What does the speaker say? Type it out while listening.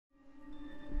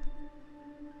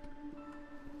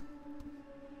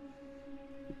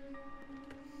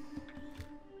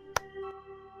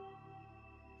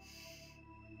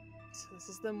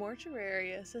the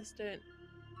mortuary assistant.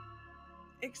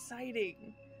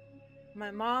 Exciting.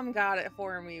 My mom got it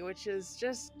for me, which is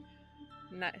just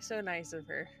so nice of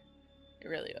her. It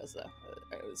really was, though.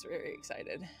 I was very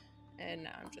excited. And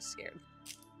now I'm just scared.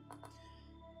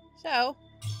 So,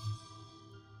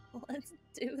 let's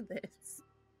do this.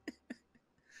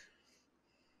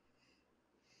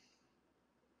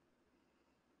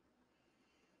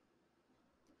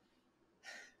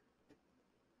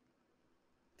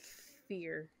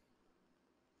 Fear.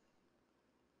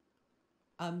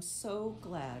 I'm so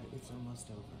glad it's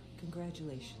almost over.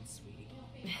 Congratulations, sweetie.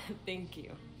 Thank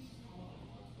you.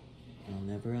 I'll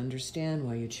never understand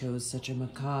why you chose such a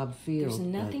macabre field. There's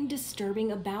nothing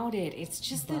disturbing about it. It's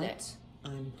just that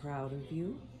I'm proud of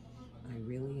you. I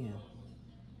really am.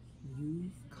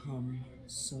 You've come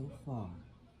so far.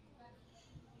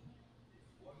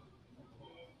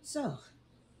 So,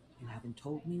 you haven't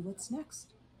told me what's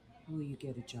next. Will you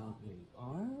get a job where you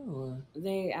are, or...?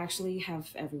 They actually have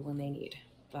everyone they need.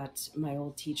 But my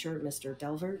old teacher, Mr.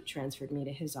 Delver, transferred me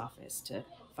to his office to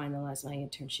finalize my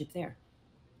internship there.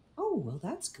 Oh, well,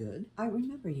 that's good. I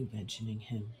remember you mentioning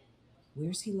him.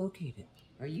 Where's he located?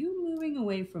 Are you moving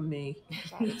away from me?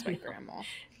 It's my grandma.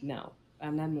 No,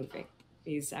 I'm not moving.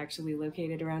 He's actually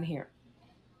located around here.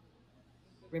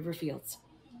 Riverfields.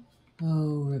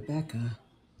 Oh, Rebecca.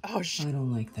 Oh, I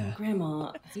don't like that.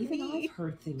 Grandma. Even I've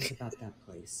heard things about that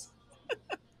place.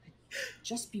 I'd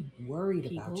just be worried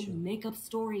about you. People make up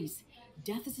stories.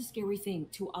 Death is a scary thing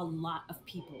to a lot of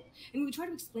people. And we try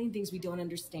to explain things we don't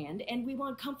understand, and we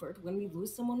want comfort when we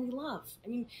lose someone we love. I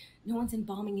mean, no one's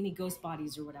embalming any ghost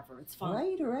bodies or whatever. It's fine.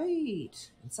 All right.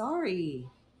 I'm sorry.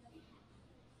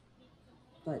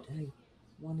 But I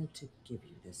wanted to give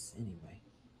you this anyway.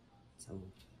 So,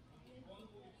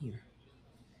 here.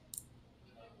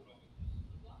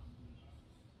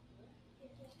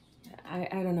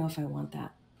 I don't know if I want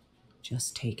that.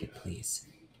 Just take it, please.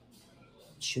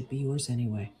 It should be yours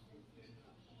anyway.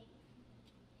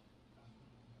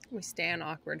 We stand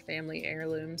awkward family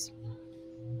heirlooms.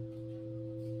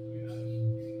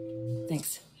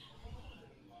 Thanks.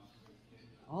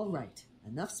 All right.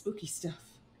 Enough spooky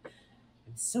stuff.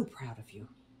 I'm so proud of you.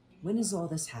 When is all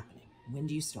this happening? When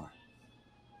do you start?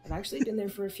 I've actually been there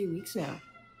for a few weeks now.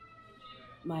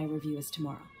 My review is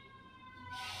tomorrow.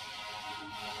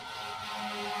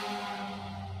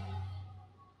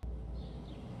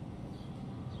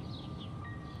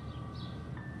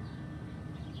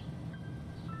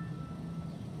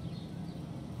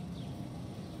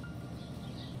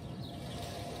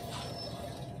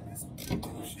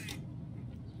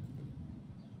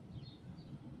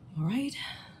 All right,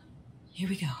 here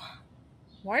we go.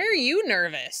 Why are you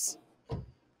nervous?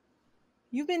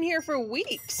 You've been here for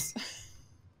weeks.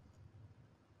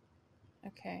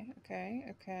 Okay.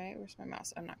 Where's my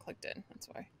mouse? I'm not clicked in. That's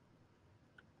why.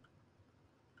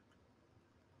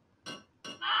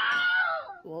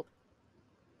 Well,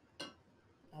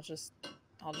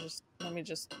 let me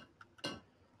just.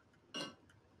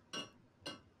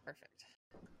 Perfect.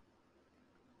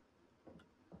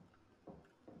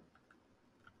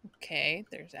 Okay,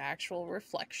 there's actual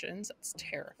reflections. That's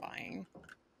terrifying.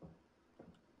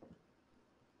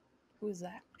 Who is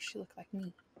that? She looked like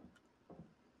me.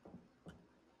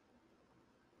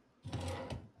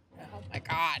 Oh my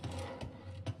god.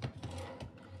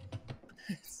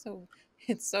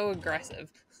 It's so aggressive.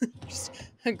 Just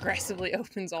aggressively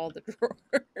opens all the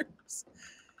drawers.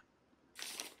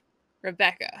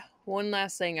 Rebecca, one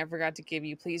last thing I forgot to give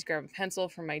you. Please grab a pencil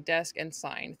from my desk and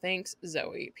sign. Thanks,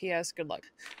 Zoe. P.S. Good luck.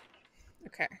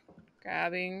 Okay.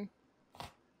 Grabbing.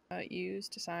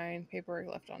 Used to sign. Paperwork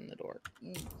left on the door.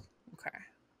 Okay.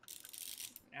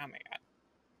 Oh my god.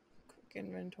 Quick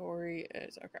inventory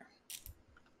is okay.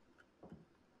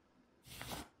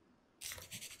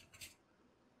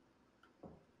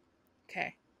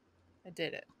 Okay. I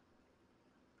did it.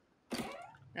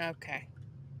 Okay.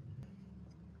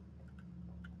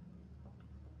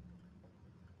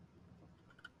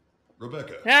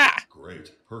 Rebecca. Ah!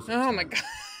 Great. Perfect. Oh my god.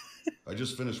 I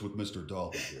just finished with Mr.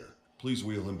 Dalby here. Please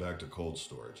wheel him back to cold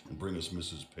storage and bring us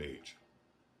Mrs. Page.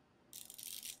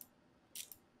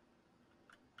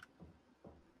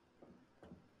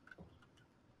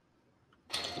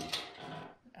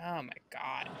 Oh my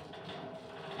god.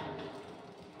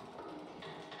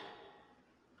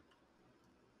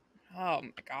 Oh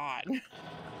my god.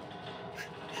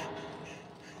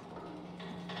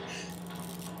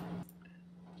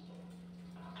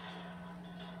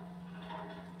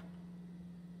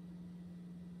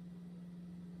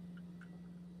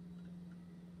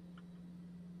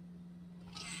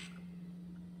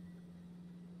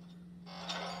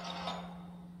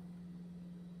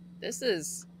 This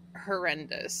is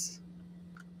horrendous.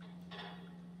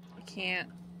 I can't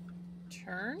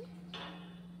turn?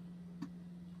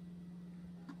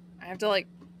 I have to, like,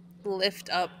 lift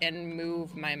up and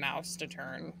move my mouse to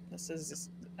turn. This is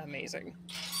just amazing.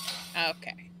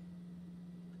 Okay.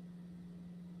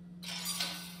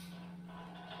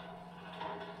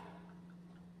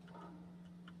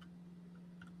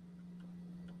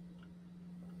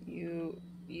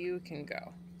 You can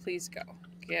go. Please go.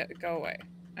 Go away.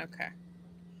 Okay.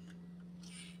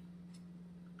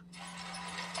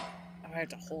 Oh, I have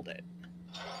to hold it.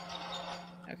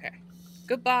 Okay.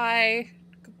 Goodbye.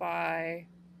 Goodbye.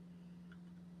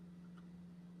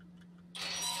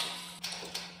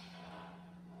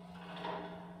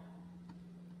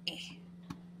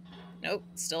 Nope,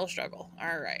 still a struggle.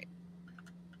 All right.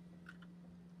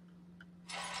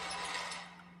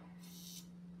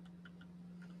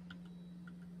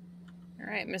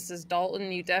 All right, Mrs.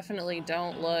 Dalton, you definitely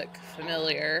don't look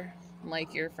familiar,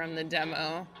 like you're from the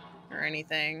demo or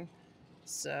anything.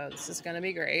 So this is going to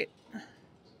be great.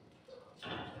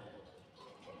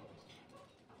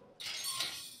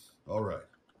 All right.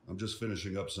 I'm just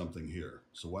finishing up something here,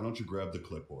 so why don't you grab the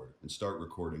clipboard and start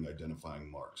recording identifying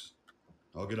marks.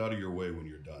 I'll get out of your way when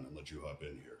you're done and let you hop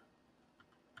in here.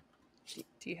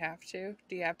 Do you have to?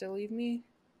 Do you have to leave me?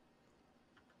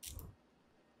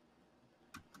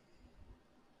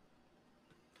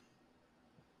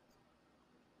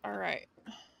 All right.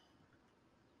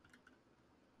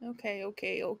 Okay.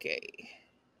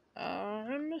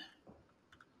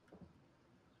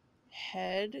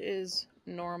 Head is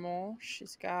normal.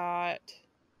 She's got...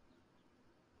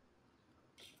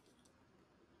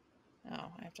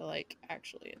 Oh, I have to, like,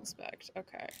 actually inspect.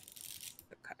 Okay.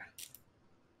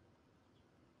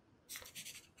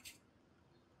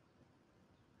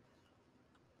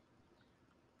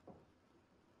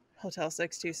 Hotel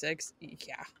 626.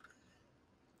 Yeah.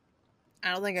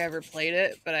 I don't think I ever played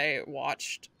it, but I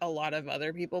watched a lot of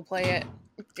other people play it.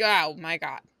 Oh, my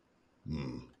God.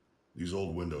 These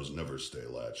old windows never stay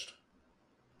latched.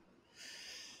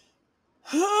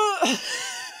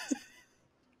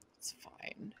 It's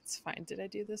fine. It's fine. Did I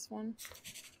do this one?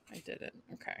 I didn't.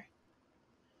 Okay.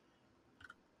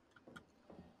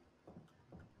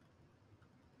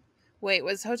 Wait,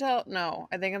 was hotel? No,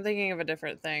 I think I'm thinking of a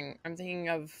different thing. I'm thinking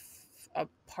of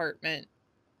apartment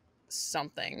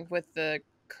something with the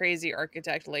crazy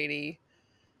architect lady,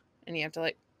 and you have to,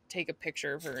 like, take a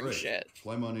picture of her and shit.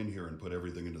 Climb on in here and put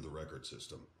everything into the record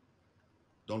system.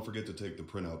 Don't forget to take the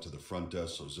printout to the front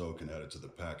desk so Zoe can add it to the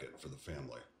packet for the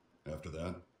family. After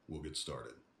that, we'll get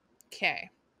started. Okay.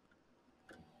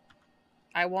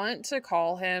 I want to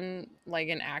call him, like,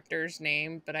 an actor's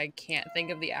name, but I can't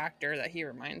think of the actor that he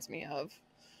reminds me of.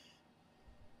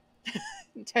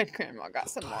 Dead grandma got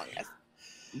some long ass.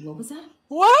 What was that?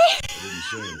 What? I didn't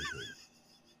say anything.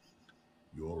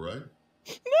 You all right?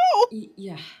 No.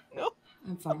 Yeah. No.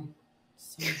 I'm fine.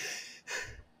 Sorry.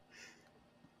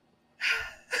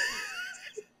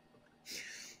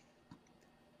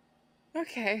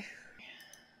 Okay.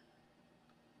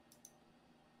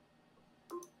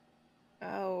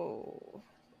 Oh.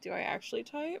 Do I actually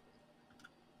type?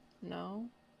 No.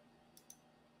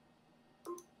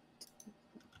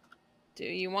 Do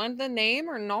you want the name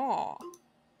or no?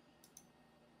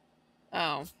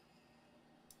 Oh.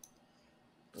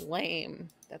 Lame.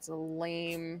 That's a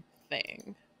lame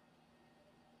thing.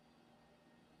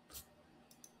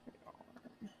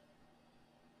 Arm.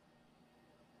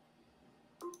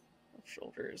 Left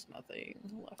shoulder is nothing.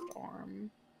 Left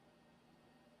arm.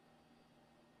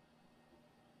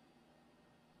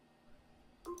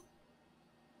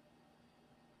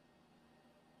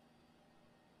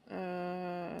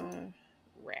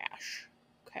 Rash.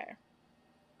 Okay.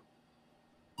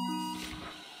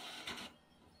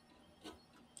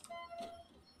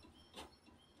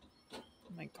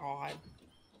 Oh my God.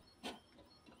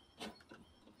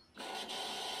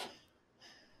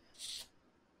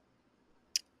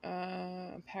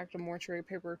 Packed a mortuary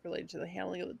paperwork related to the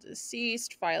handling of the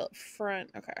deceased. File up front.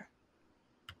 Okay.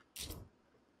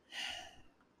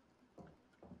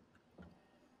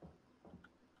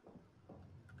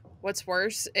 What's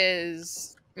worse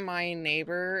is my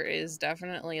neighbor is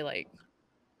definitely, like,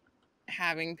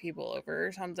 having people over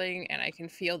or something, and I can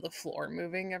feel the floor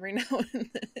moving every now and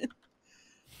then.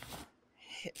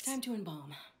 It's Time to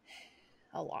embalm.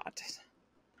 a lot.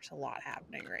 There's a lot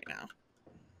happening right now.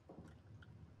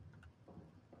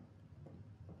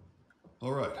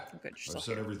 All right. Good, I've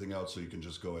set everything out so you can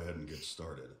just go ahead and get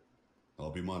started. I'll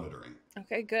be monitoring.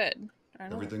 Okay, good.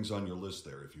 Everything's on your list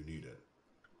there if you need it.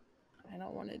 I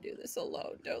don't want to do this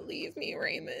alone. Don't leave me,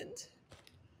 Raymond.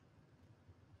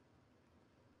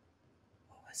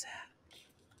 was that?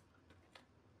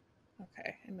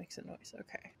 Okay, it makes a noise.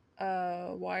 Okay.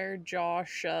 Wire jaw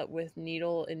shut with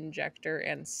needle injector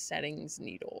and settings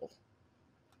needle.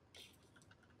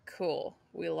 Cool.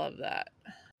 We love that.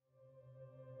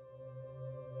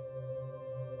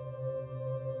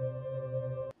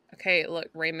 Okay, look,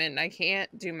 Raymond, I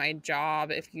can't do my job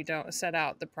if you don't set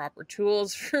out the proper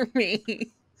tools for me.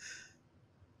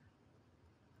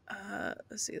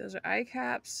 Let's see, those are eye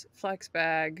caps, flex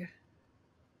bag,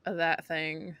 that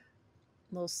thing,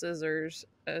 little scissors,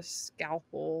 a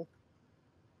scalpel,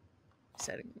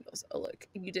 setting needles. Oh, look,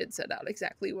 you did set out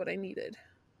exactly what I needed.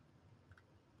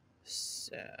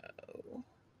 So,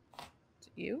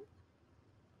 you?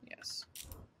 Yes.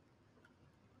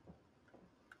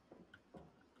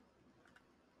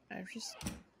 I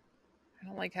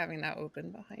don't like having that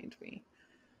open behind me.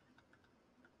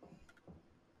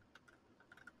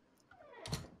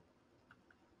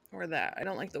 Or that. I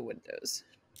don't like the windows.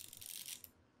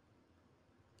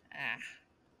 Ah.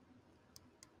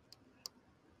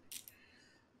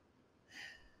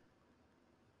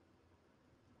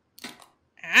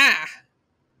 Ah!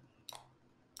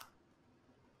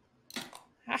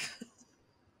 Ah.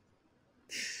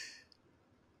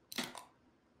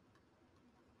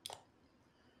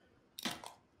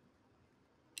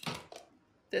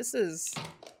 This is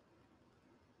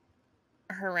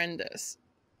horrendous.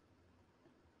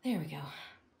 There we go.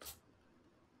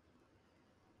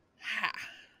 Ha.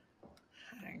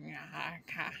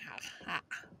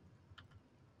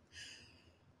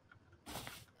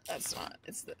 That's not,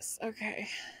 it's this. Okay.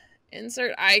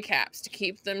 Insert eye caps to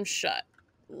keep them shut.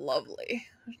 Lovely.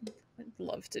 I'd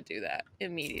love to do that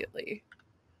immediately.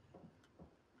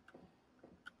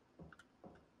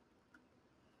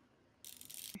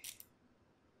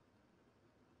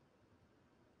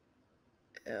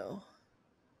 Ew.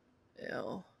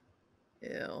 Ew.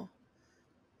 Ew.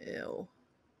 Ew.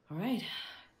 All right.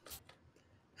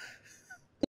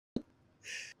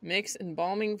 Mix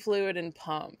embalming fluid and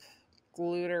pump.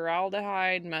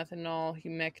 Glutaraldehyde, methanol,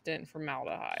 humectant,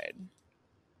 formaldehyde.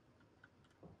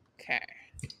 Okay.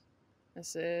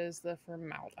 This is the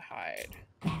formaldehyde.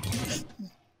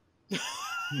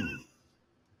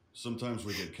 Sometimes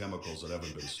we get chemicals that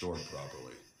haven't been stored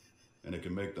properly, and it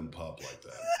can make them pop like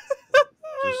that.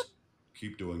 Just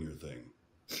keep doing your thing.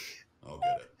 I'll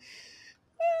get it.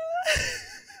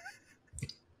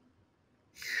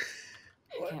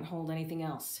 I can't hold anything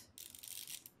else.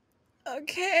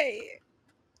 Okay.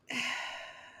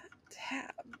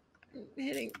 Tab. I'm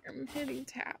hitting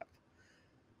tab.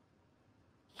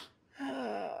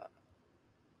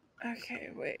 Okay,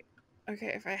 wait.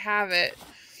 Okay, if I have it,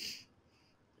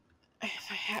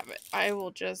 I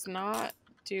will just not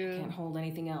do. I can't hold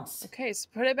anything else. Okay, so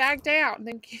put it back down.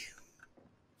 Thank you.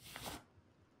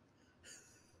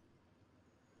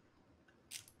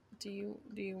 Do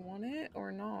you want it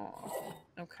or not?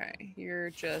 Okay,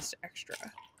 you're just extra.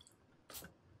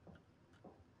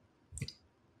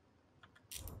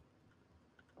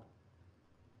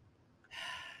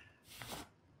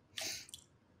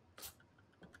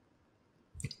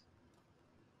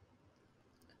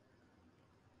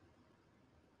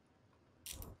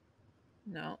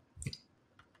 No.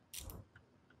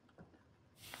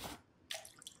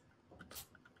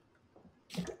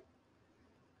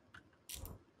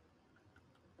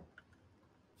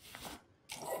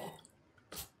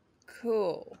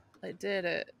 Cool. I did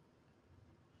it.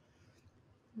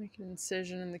 Make an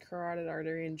incision in the carotid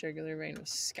artery and jugular vein with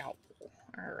scalpel.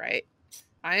 Alright.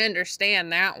 I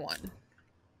understand that one.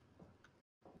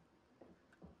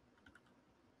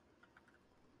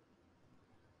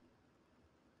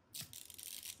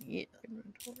 Yeah.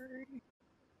 Inventory.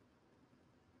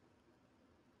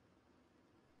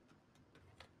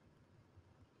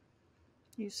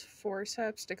 Use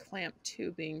forceps to clamp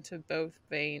tubing to both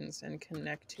veins and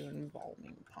connect to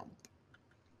embalming pump.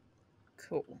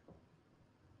 Cool.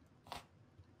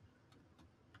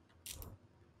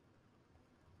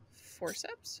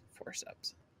 Forceps?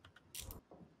 Forceps.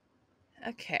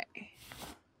 Okay.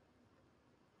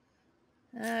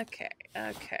 Okay.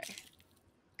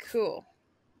 Cool.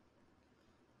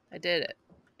 I did it.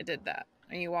 I did that.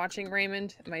 Are you watching,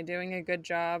 Raymond? Am I doing a good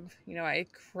job? You know, I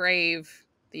crave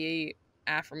the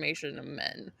affirmation of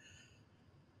men.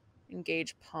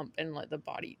 Engage pump and let the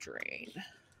body drain.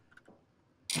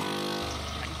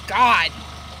 Oh my God!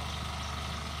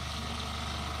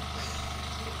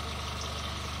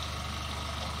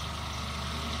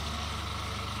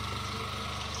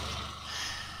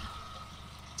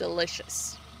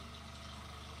 Delicious.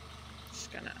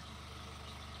 Just gonna...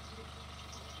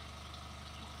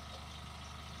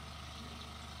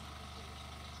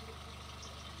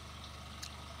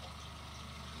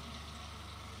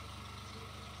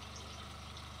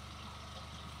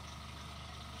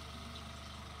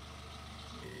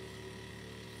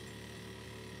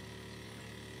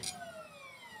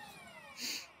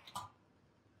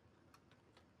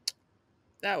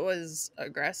 That was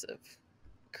aggressive.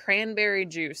 Cranberry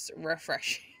juice,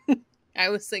 refreshing. I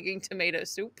was thinking tomato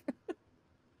soup.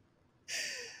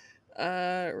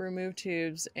 Remove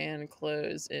tubes and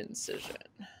close incision.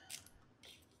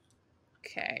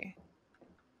 Okay.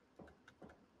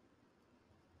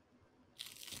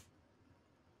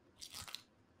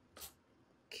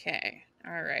 Okay.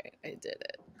 All right. I did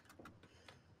it.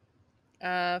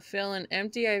 Fill an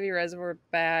empty IV reservoir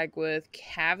bag with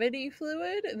cavity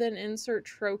fluid, then insert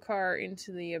trocar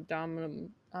into the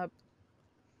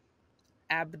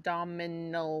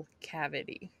abdominal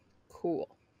cavity. Cool.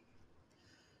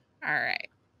 All right.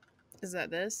 Is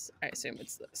that this? I assume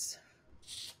it's this.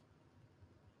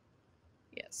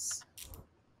 Yes.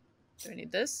 Do I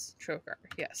need this? Trocar.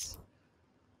 Yes.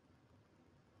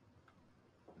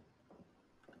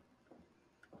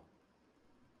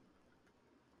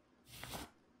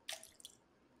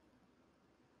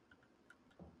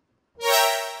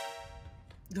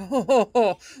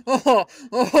 Oh, oh,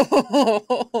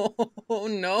 oh, oh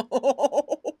no.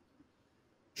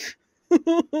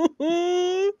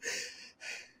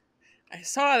 I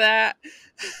saw that.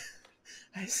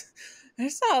 I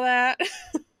saw that.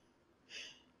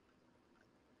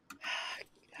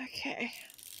 Okay.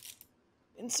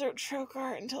 Insert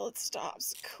trocar until it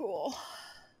stops. Cool.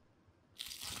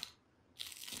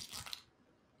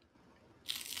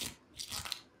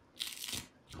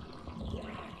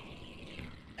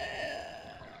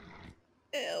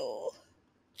 Ew.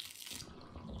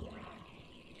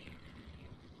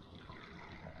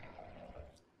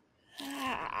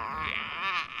 Ah.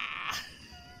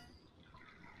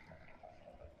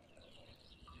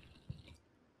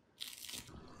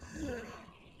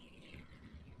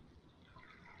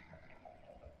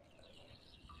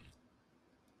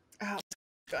 Oh,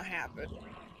 it's gonna happen.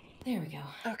 There we go.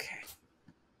 Okay.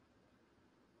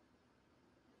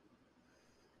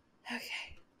 Okay.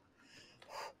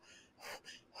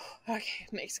 Okay.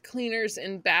 Mix cleaners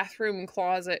in bathroom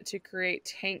closet to create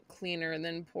tank cleaner and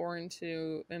then pour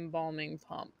into embalming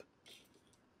pump.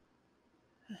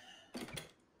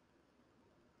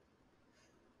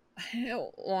 I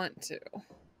don't want to.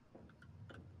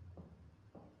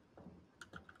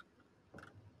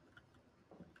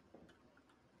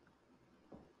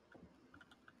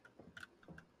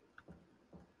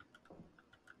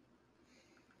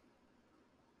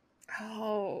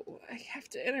 Oh, I have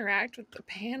to interact with the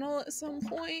panel at some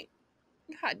point?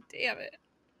 God damn it.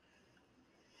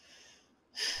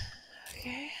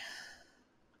 Okay.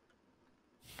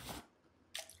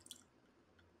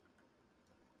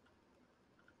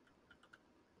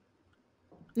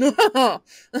 No,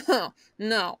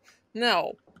 no,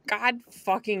 no. God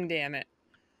fucking damn it.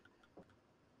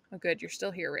 Oh, good. You're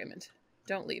still here, Raymond.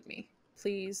 Don't leave me.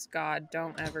 Please, God,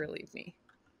 don't ever leave me.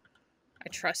 I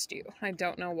trust you. I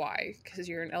don't know why, because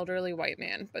you're an elderly white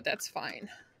man, but that's fine.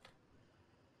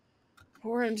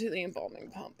 Pour into the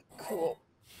embalming pump. Cool.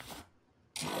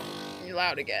 You're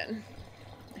loud again.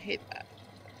 I hate that.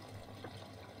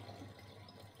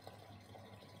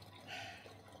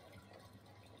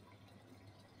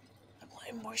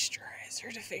 Apply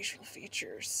moisturizer to facial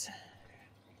features.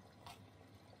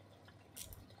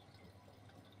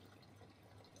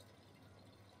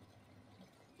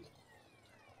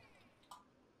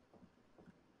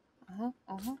 I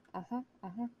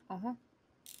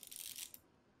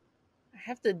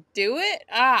have to do it?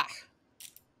 Ah.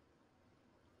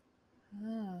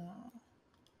 Oh.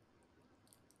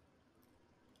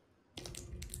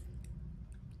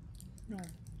 No.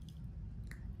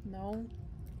 No.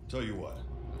 Tell you what.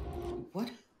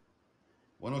 What?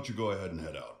 Why don't you go ahead and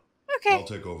head out? Okay. I'll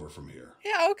take over from here.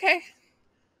 Yeah, okay.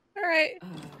 All right.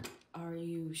 Are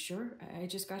you sure? I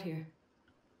just got here.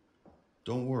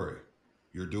 Don't worry.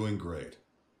 You're doing great.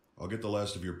 I'll get the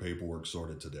last of your paperwork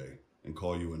sorted today and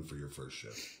call you in for your first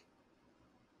shift.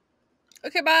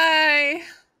 Okay, bye.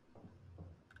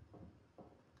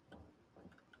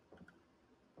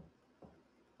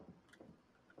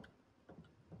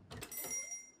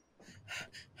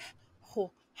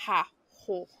 Ho, ha,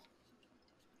 ho.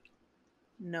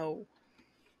 No.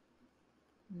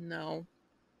 No.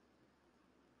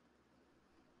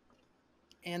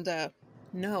 And,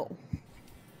 no.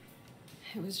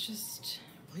 It was just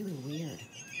really weird.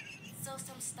 So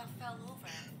some stuff fell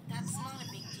over. That's not a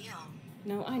big deal.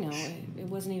 No, I know. It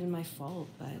wasn't even my fault,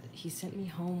 but he sent me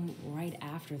home right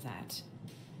after that.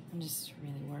 I'm just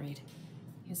really worried.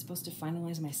 He was supposed to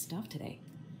finalize my stuff today.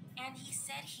 And he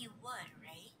said he would,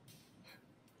 right?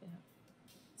 Yeah.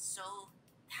 So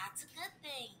that's a good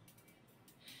thing.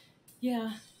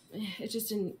 Yeah, it just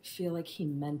didn't feel like he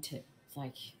meant it.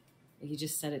 Like he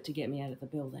just said it to get me out of the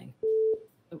building.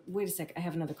 Wait a sec, I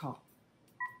have another call.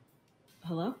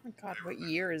 Hello? Oh God, what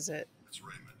year is it? It's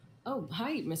Raymond. Oh,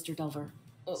 hi, Mr. Delver.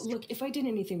 Look, if I did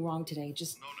anything wrong today,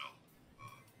 just... No.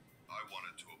 I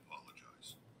wanted to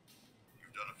apologize.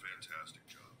 You've done a fantastic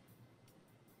job.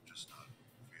 I'm just not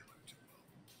feeling too well.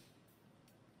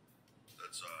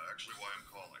 That's actually why I'm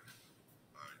calling.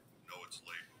 I know it's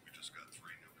late, but we just got 3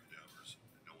 new cadavers,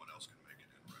 and no one else can make it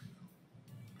in right now.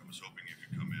 I was hoping you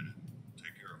could come in and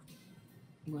take care of them.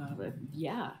 Well,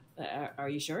 yeah. Are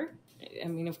you sure? I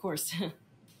mean, of course. No.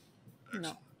 Excellent.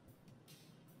 You're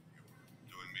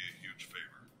doing me a huge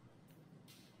favor.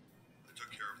 I took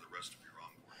care of the rest of your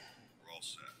onboarding. We're all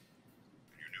set.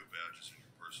 And your new badges and your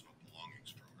personal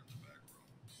belongings drawer in the back room.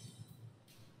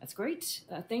 That's great.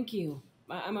 Thank you.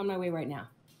 I'm on my way right now.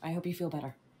 I hope you feel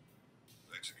better.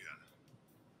 Thanks again.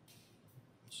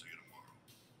 I'll see you tomorrow.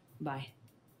 Bye.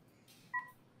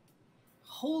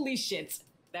 Holy shit.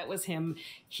 That was him.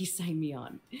 He signed me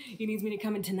on. He needs me to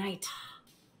come in tonight.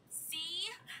 See?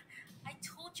 I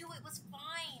told you it was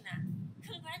fine.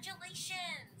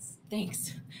 Congratulations.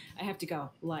 Thanks. I have to go.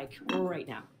 Like, right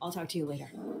now. I'll talk to you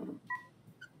later.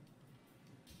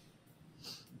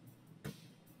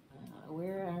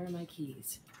 Where are my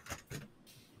keys?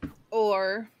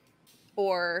 Or,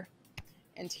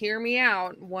 and hear me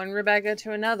out, one Rebecca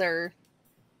to another,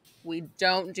 we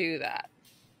don't do that.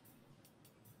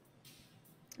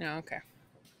 No, okay.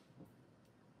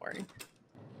 Sorry.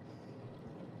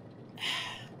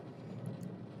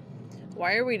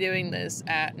 Why are we doing this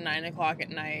at 9 o'clock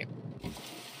at night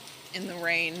in the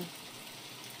rain?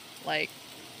 Like,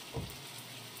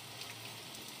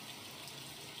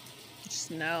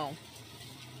 just no.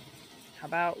 How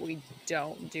about we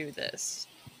don't do this?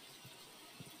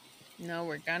 No,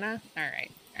 we're gonna?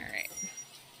 Alright. Alright.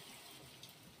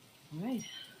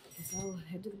 Guess I'll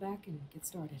head to the back and get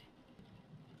started.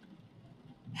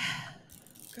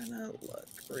 Gonna look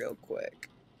real quick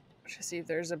to see if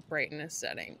there's a brightness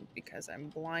setting because I'm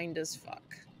blind as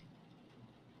fuck.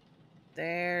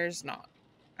 There's not.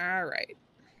 Alright.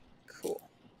 Cool.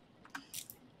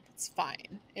 It's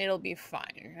fine. It'll be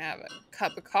fine. You're gonna have a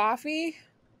cup of coffee.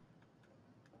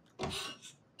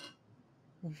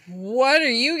 What are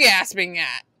you gasping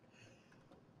at?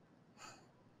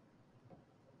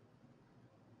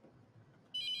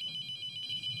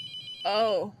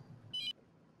 Oh.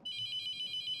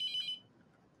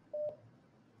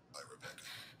 Hi, Rebecca.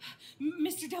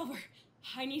 Mr. Delver,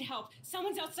 I need help.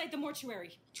 Someone's outside the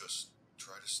mortuary. Just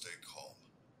try to stay calm.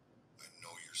 I know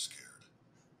you're scared.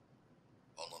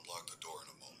 I'll unlock the door in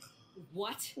a moment.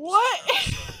 What? What?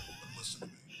 But listen to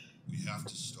me. We have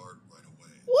to start right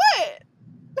away. What?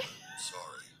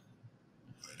 Sorry.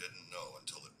 I didn't know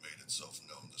until it made itself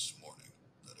known this morning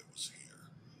that it was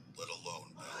here, let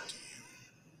alone bound to you.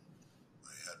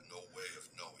 I had no way of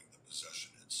knowing the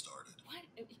possession had started. What?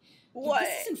 What?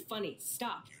 This isn't funny.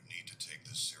 Stop. You need to take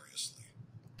this seriously.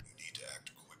 You need to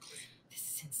act quickly. This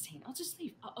is insane. I'll just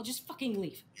leave. I'll just fucking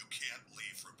leave. You can't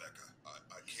leave, Rebecca.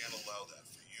 I can't allow that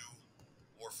for you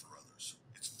or for others.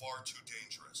 It's far too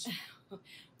dangerous.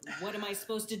 What am I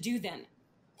supposed to do then?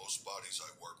 Most bodies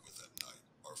I work with at night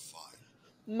are fine.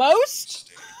 Most?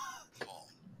 Stay calm,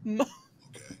 Mo-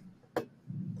 okay?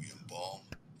 We embalm,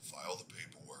 file the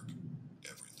paperwork,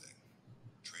 everything.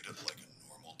 Treat it like a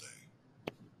normal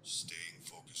day. Staying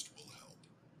focused will help.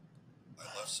 I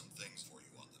left some things for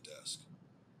you on the desk.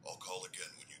 I'll call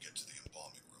again when you get to the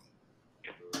embalming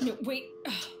room. No, wait.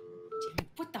 Damn it,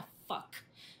 what the fuck?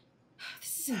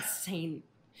 This is insane.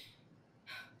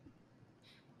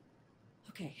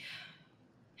 Okay.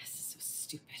 This is so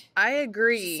stupid. I Just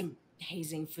agree. some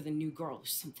hazing for the new girl or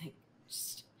something.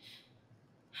 Just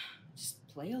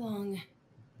play along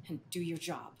and do your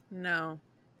job. No.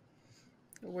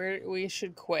 We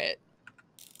should quit.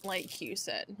 Like Q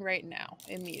said, right now,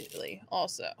 immediately.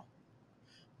 Also,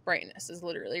 brightness is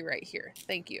literally right here.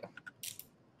 Thank you.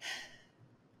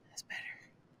 That's better.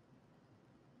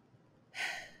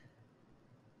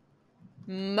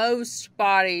 Most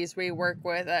bodies we work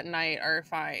with at night are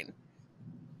fine.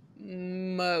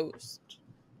 Most.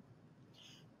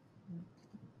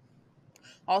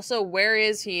 Also, where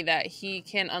is he that he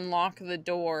can unlock the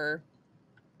door,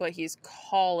 but he's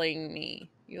calling me?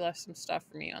 You left some stuff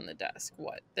for me on the desk.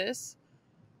 What, this?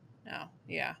 No.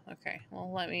 Yeah, okay.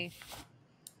 Well, let me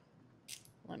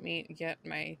get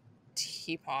my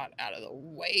teapot out of the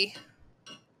way.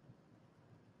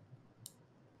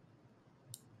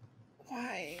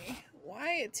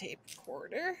 Why a tape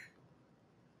recorder?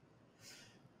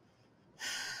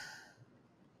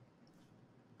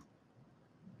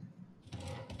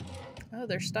 Oh,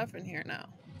 there's stuff in here now.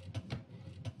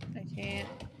 I can't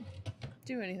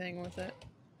do anything with it.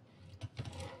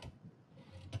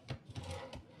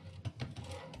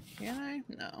 Can I?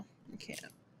 No, I can't.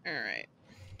 Alright.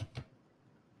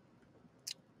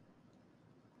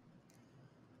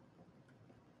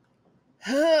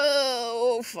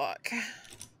 Oh, fuck.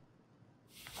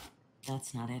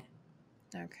 That's not it.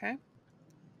 Okay.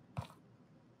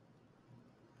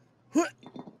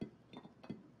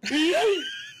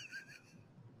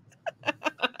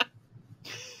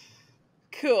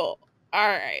 Cool.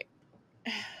 Alright.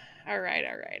 Alright.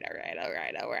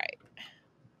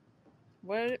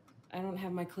 What? I don't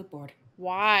have my clipboard.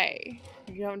 Why?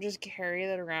 You don't just carry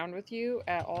that around with you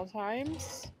at all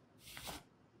times?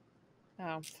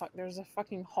 Oh, fuck. There's a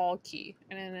fucking hall key.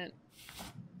 And in it.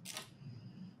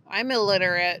 I'm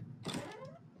illiterate.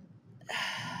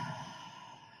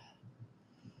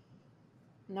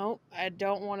 Nope, I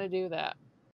don't want to do that.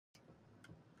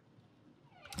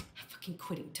 I'm fucking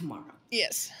quitting tomorrow.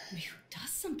 Yes. I mean, who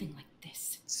does something like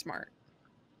this? Smart.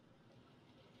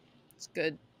 It's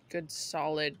good,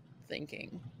 solid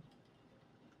thinking.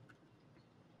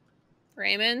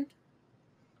 Raymond?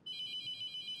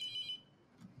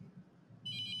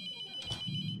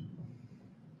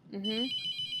 Mm-hmm.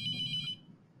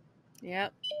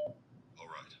 Yep. All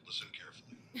right, listen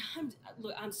carefully.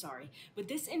 Look, I'm sorry, but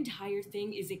this entire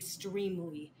thing is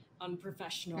extremely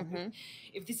unprofessional. Mm-hmm.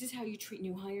 If this is how you treat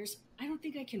new hires, I don't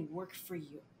think I can work for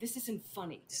you. This isn't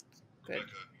funny. Good.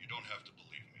 Rebecca, you don't have to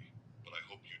believe me, but I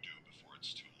hope you do before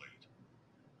it's too late.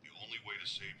 The only way to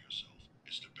save yourself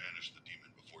is to banish the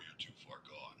demon before you're too far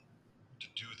gone. To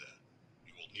do that,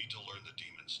 you will need to learn the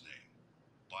demon's name,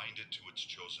 bind it to its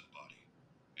chosen body,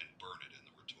 and burn it in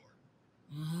the retort.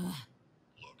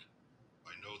 Look,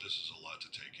 I know this is a lot to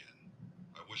take in.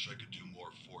 I wish I could do more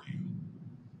for you.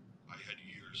 I had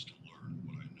years to learn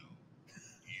what I know.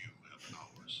 You have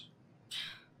hours.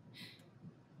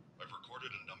 I've recorded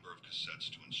a number of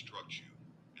cassettes to instruct you,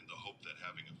 in the hope that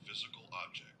having a physical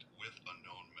object with a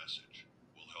known message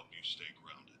will help you stay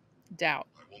grounded. Doubt.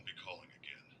 I won't be calling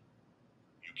again.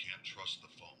 You can't trust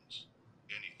the phones.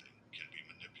 Anything can be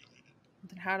manipulated.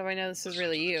 Then how do I know this is Listen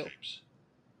really to the you? tapes.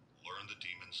 Learn the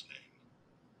demon's name.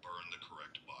 Burn the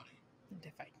correct body. And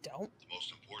if I don't? The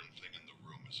most important thing in the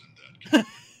room is in that cabinet.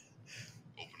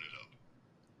 Open it up.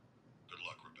 Good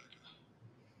luck, Rebecca.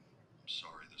 I'm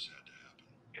sorry this had to happen.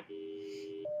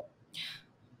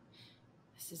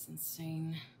 This is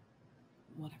insane.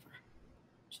 Whatever.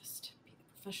 Just be the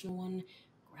professional one,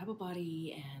 grab a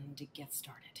body, and get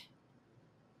started.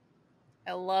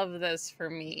 I love this for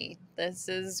me. This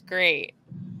is great.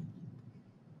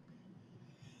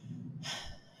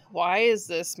 Why is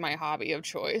this my hobby of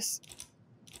choice?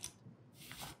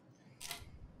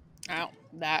 Oh,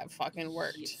 that fucking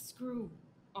worked. Shit, screw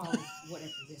all of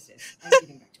whatever this is. I'm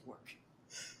getting back to work.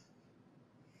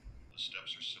 The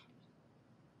steps are simple.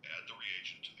 Add the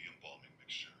reagent to the embalming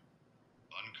mixture.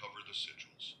 Uncover the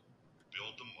sigils.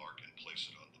 Build the mark and place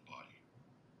it on the body.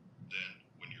 Then,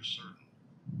 when you're certain,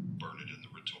 burn it in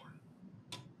the retort.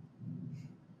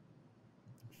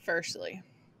 Firstly,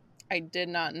 I did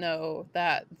not know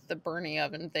that the burning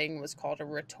oven thing was called a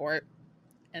retort,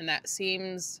 and that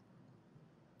seems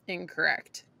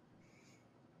incorrect.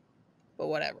 But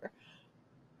whatever.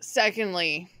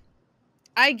 Secondly,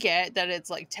 I get that it's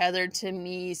like tethered to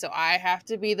me, so I have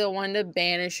to be the one to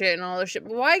banish it and all this shit.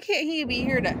 But why can't he be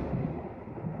here to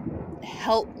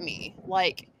help me?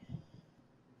 Like,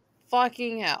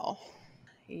 fucking hell.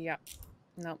 Yep.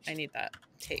 Nope, I need that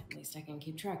tape. At least I can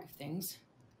keep track of things.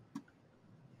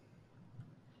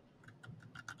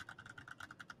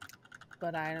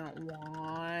 But I don't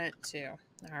want to.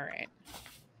 Alright.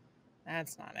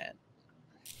 That's not it.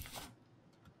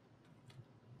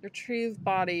 Retrieve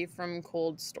body from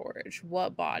cold storage.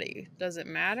 What body? Does it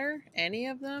matter? Any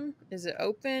of them? Is it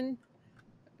open?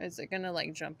 Is it gonna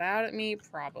like jump out at me?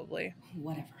 Probably.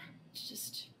 Whatever.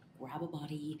 Just grab a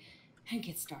body and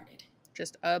get started.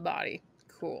 Just a body.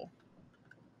 Cool.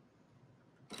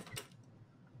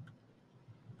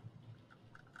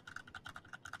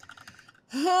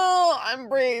 Oh, I'm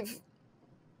brave.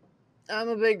 I'm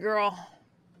a big girl.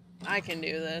 I can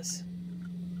do this.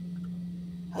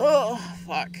 Oh,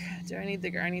 fuck. Do I need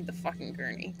the fucking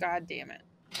gurney? God damn it.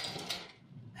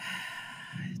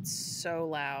 It's so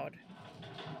loud.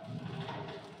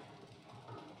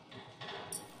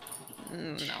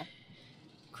 No.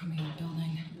 Criminal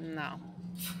building. No.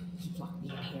 Lock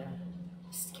me in here.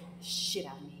 Scare the shit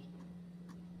out of me.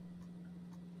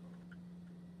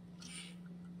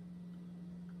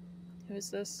 Who is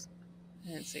this?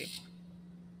 I didn't see.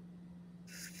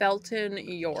 Felton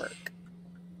York.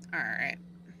 Alright.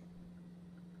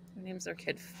 Who names their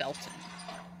kid Felton?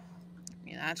 I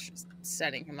mean, that's just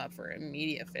setting him up for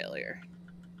immediate failure.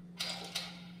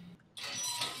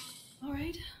 All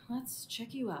right, let's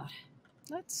check you out.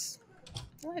 Let's.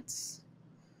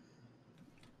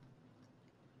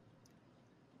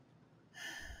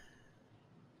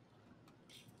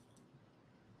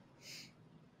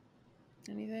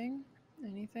 Anything?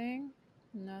 Anything?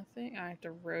 Nothing? I have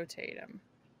to rotate him.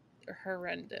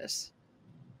 Horrendous.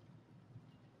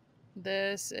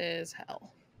 This is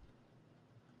hell.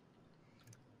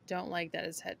 Don't like that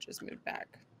his head just moved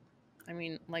back. I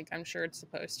mean, like, I'm sure it's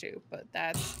supposed to, but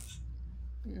that's...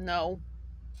 No.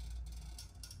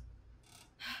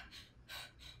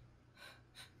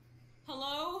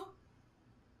 Hello?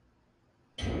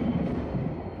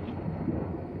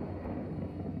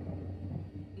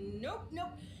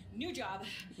 Nope. New job.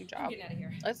 Good I'm job. getting out of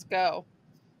here. Let's go.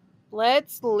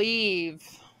 Let's leave.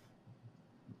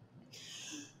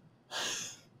 I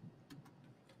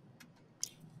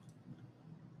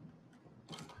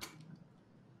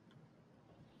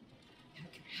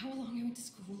don't care how long I went to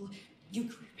school. You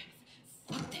career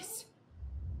path. Fuck this.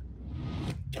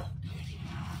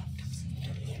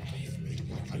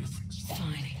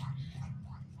 Fine.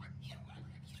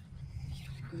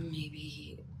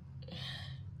 Maybe.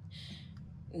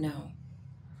 No.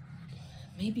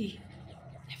 Maybe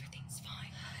everything's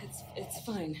fine. It's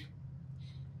fine.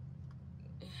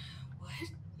 What?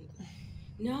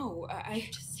 No,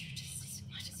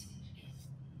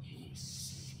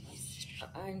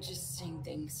 I'm just saying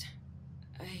things.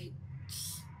 I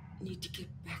just need to get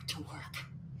back to work.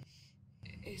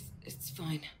 It's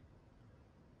fine.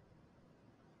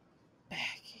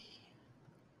 Becky.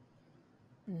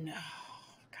 No.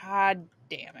 God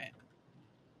damn it.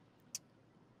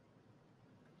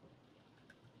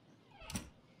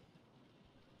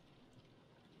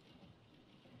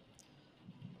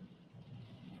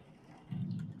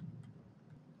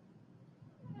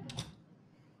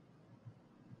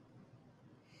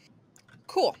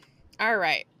 Cool. All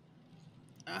right.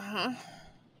 Uh-huh.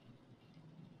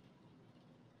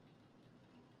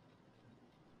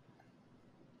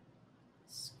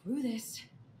 Screw this.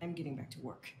 I'm getting back to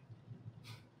work.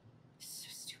 So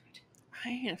stupid. I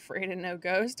ain't afraid of no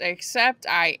ghost, except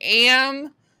I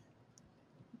am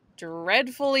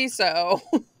dreadfully so.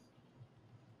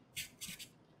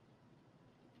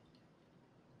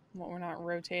 What, we're not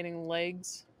rotating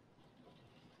legs?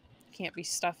 Can't be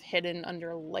stuff hidden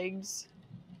under legs.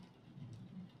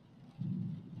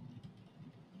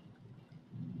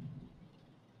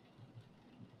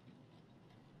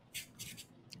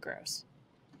 Gross.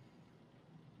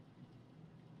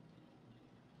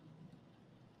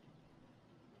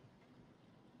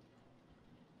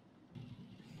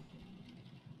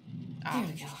 There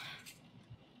we go.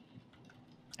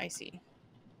 I see.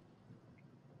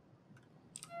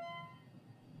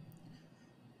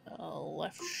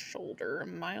 Left shoulder,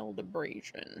 mild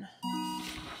abrasion.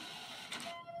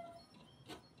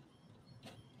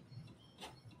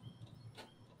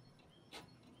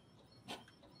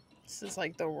 This is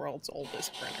like the world's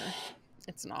oldest printer.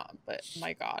 It's not, but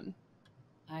my God.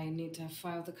 I need to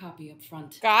file the copy up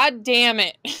front. God damn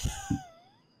it.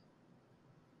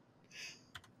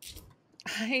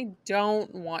 I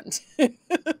don't want to.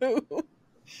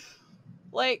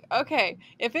 Like, okay,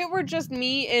 if it were just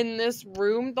me in this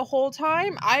room the whole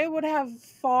time, I would have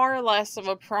far less of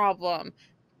a problem.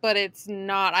 But it's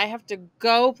not. I have to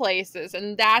go places,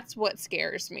 and that's what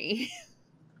scares me.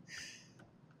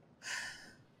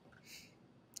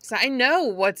 So I know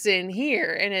what's in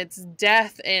here, and it's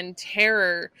death and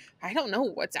terror. I don't know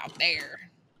what's out there.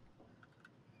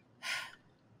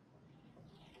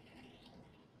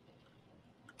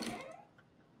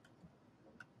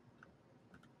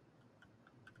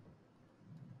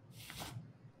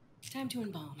 Time to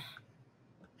embalm.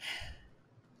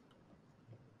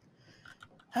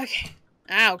 Okay.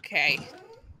 Okay.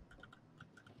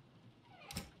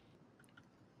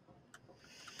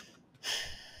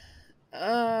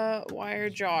 Wire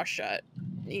jaw shut.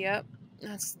 Yep.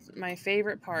 That's my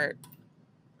favorite part.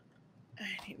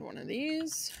 I need one of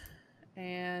these.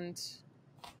 And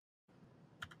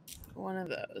one of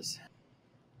those.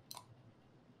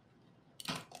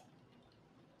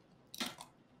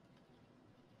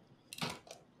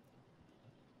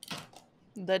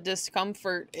 The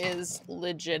discomfort is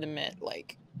legitimate.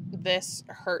 Like, this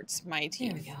hurts my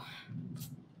teeth. There we go.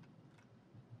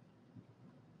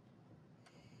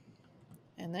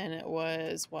 And then it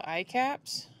was, what, eye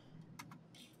caps?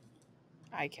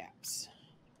 Eye caps.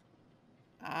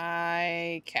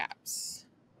 Eye caps.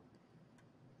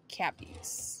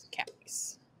 Cappies.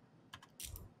 Cappies.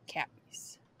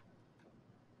 Cappies.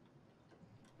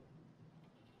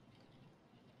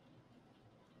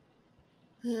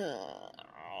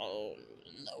 Oh,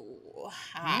 no.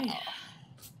 How? Right.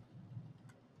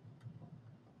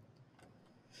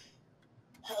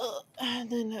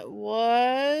 And then it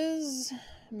was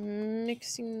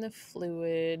mixing the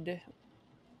fluid.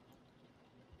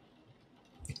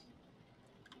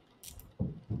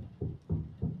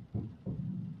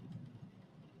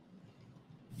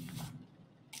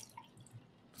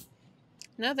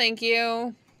 No, thank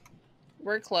you.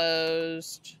 We're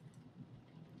closed.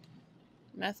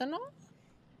 Methanol?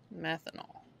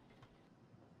 Methanol.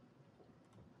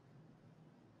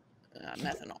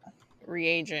 Methanol.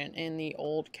 Reagent in the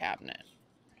old cabinet.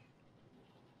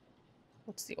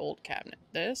 What's the old cabinet?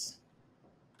 This?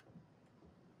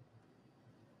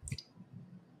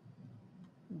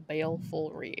 Baleful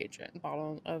reagent.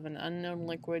 Bottle of an unknown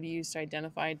liquid used to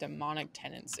identify demonic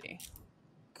tendency.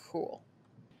 Cool.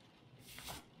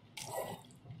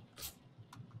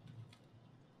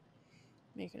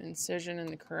 Make an incision in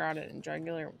the carotid and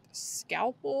jugular with a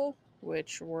scalpel,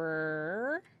 which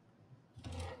were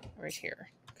right here.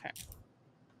 Okay.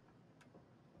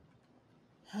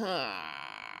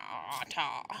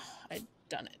 I've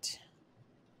done it.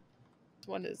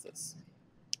 What is this?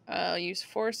 Use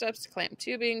forceps to clamp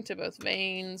tubing to both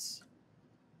veins.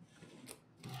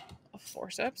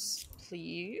 Forceps,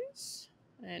 please.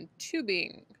 And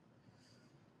tubing.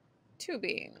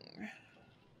 Tubing.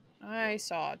 I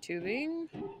saw tubing.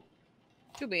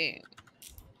 Tubing.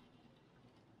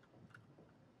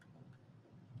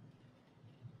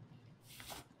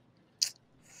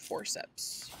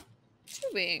 Forceps.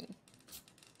 Tubing.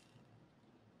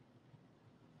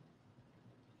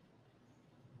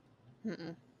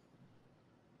 Mm-mm.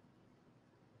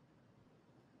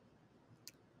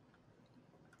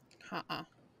 Uh-uh.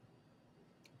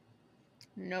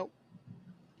 Nope.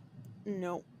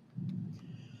 Nope.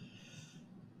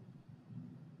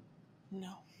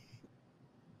 No.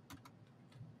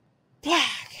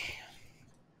 Black.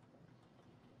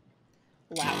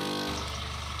 Loud.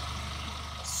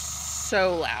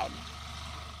 So loud.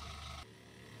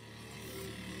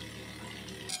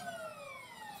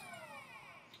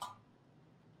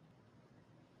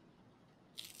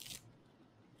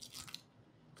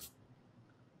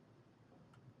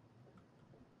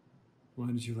 Why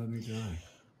did you let me die?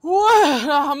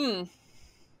 What?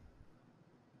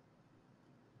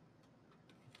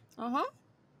 Uh-huh.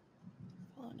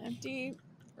 Fill an empty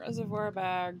reservoir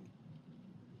bag.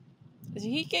 Did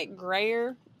he get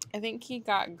grayer? I think he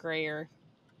got grayer.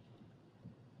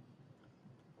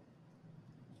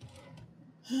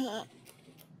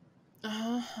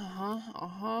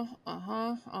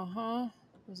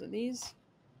 Was it these?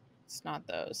 It's not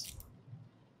those.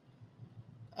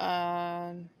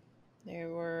 They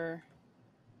were...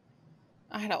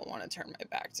 I don't want to turn my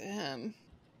back to him.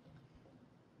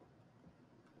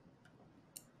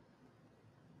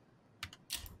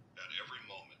 At every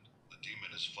moment, the demon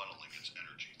is funneling its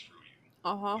energy through you,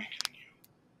 Uh-huh. weakening you,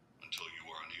 until you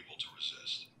are unable to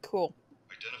resist. Cool.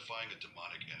 Identifying a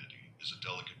demonic entity is a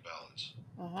delicate balance.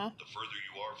 Uh-huh. The further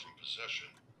you are from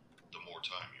possession, the more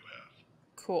time you have.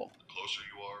 Cool. The closer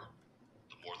you are,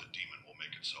 the more the demon will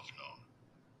make itself known,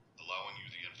 allowing you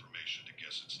the information to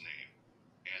guess its name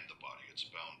and the body it's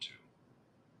bound to.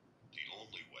 The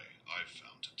only way I've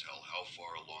found to tell how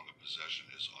far along a possession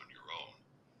is on your own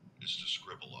is to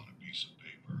scribble on a piece of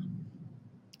paper.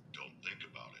 Don't think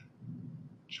about it.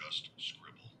 Just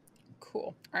scribble.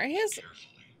 Cool. Alright,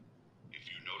 Carefully. If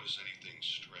you notice anything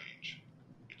strange,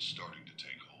 it's starting to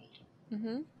take hold.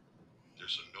 Mm-hmm.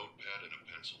 There's a notepad and a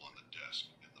pencil on the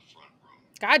desk in the front room.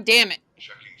 God damn it.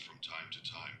 Checking from time to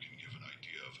time can give an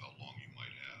idea of how long you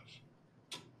might have.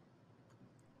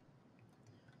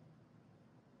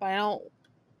 But I don't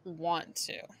want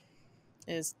to,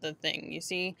 is the thing. You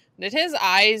see? Did his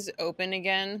eyes open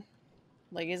again?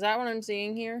 Like, is that what I'm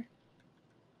seeing here?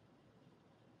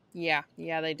 Yeah.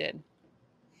 Yeah, they did.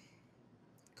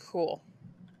 Cool.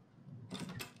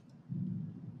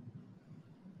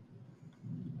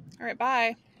 Alright,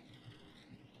 bye.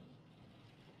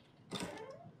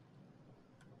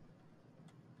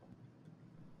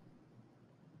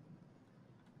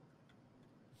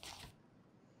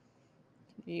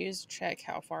 Use to check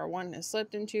how far one has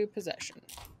slipped into possession.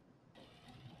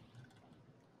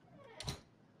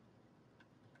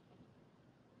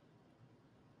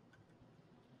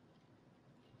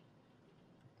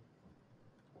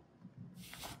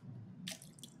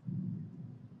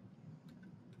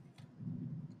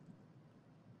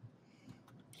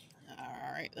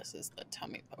 Alright, this is the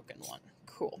tummy poking one.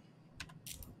 Cool.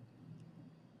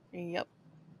 Yep.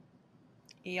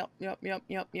 Yep.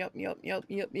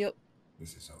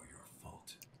 This is all your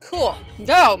fault. Cool.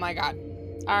 Oh my god.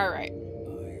 Alright. I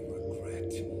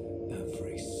regret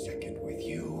every second with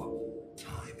you.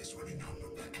 Time is running out,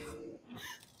 Rebecca.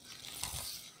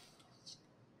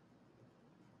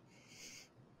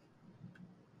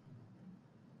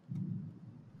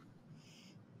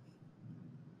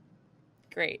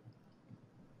 Great.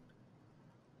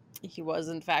 He was,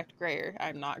 in fact, grayer.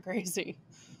 I'm not crazy.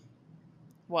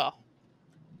 Well,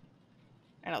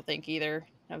 I don't think either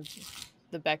of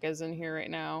the Beccas in here right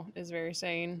now is very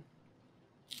sane.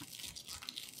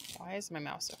 Why is my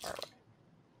mouse so far away?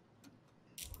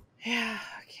 Yeah,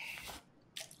 okay.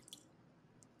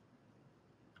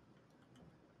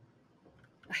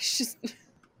 I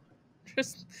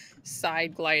just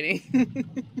side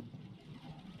gliding.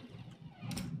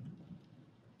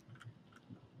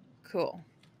 Cool.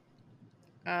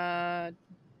 Then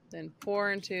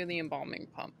pour into the embalming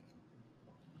pump.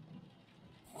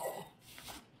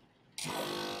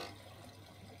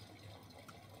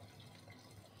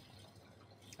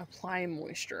 Apply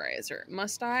moisturizer.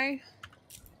 Must I?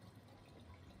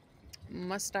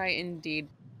 Must I indeed?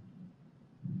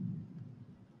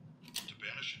 To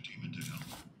banish a demon to hell,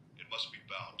 it must be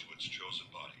bound to its chosen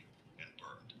body and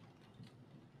burned.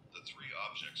 The three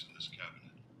objects in this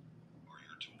cabinet are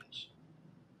your tools.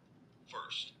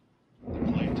 First, the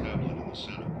plain tablet in the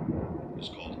center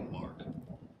is called a mark.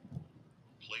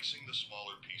 Placing the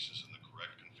smaller pieces in the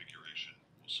correct configuration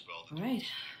will spell the All right.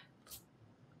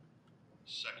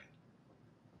 Second,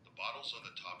 the bottles on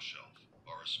the top shelf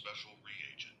are a special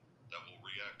reagent that will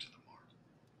react to the mark.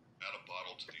 Add a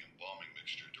bottle to the embalming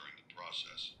mixture during the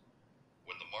process.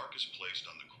 When the mark is placed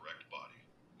on the correct body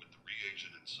with the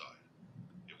reagent inside,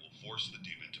 it will force the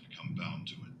demon to become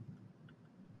bound to it.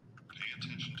 Pay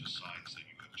attention to signs that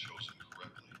you have chosen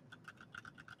correctly.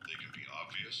 They can be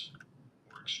obvious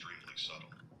or extremely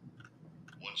subtle.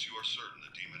 Once you are certain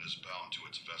the demon is bound to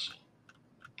its vessel,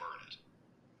 burn it.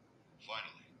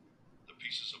 Finally, the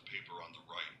pieces of paper on the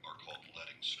right are called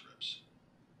letting strips.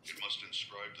 It must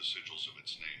inscribe the sigils of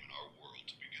its name in our world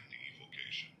to begin the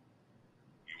evocation.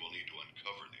 You will need to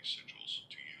uncover these sigils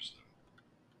to use them.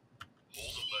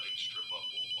 Hold a letting strip up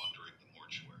while wandering the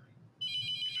mortuary.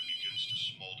 If it begins to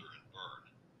smolder and burn,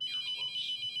 you're close.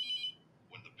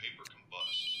 When the paper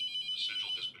combusts, the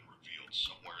sigil has been revealed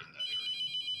somewhere in that area.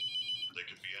 They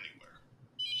could be anywhere,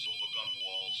 so look on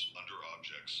walls, under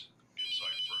objects,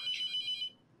 inside furniture.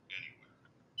 Anywhere.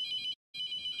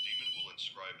 The demon will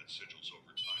inscribe its sigils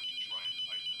over time to try and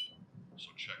hide them,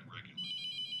 so check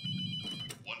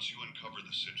regularly. Once you uncover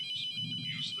the sigils,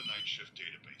 use the night shift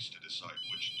database to decide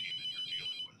which demon you're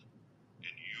dealing with,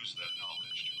 and use that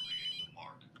knowledge to create the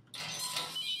mark.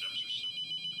 The steps are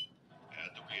simple.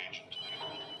 Add the reagent to the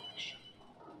embalming mixture.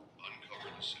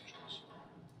 Uncover the sigils.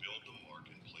 Build the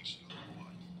mark and place it on the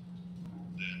body.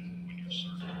 Then, when you're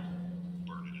certain,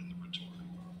 burn it in the mortuary.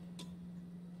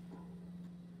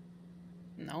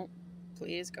 No,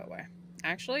 please go away.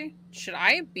 Actually, should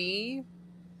I be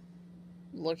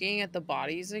looking at the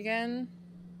bodies again?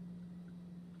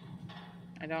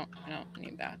 I don't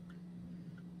need that.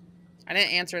 I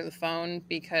didn't answer the phone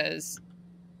because...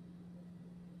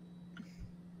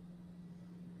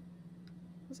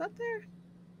 Was that there?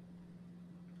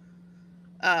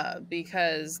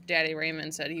 Because Daddy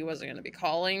Raymond said he wasn't going to be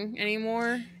calling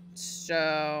anymore.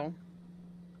 So...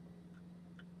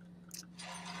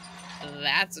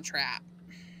 that's a trap.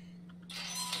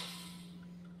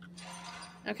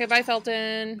 Okay, bye,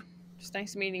 Felton. Just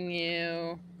nice meeting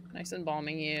you. Nice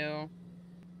embalming you.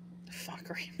 Fuck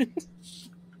Raymond.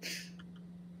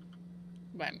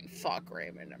 But I mean, fuck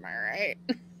Raymond, am I right?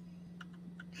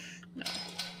 No.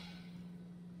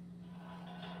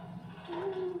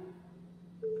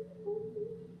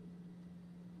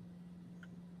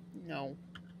 No.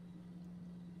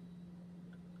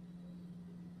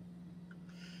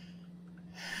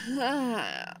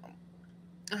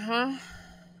 Uh-huh.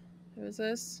 Who is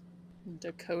this?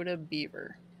 Dakota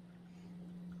Beaver.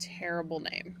 Terrible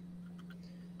name.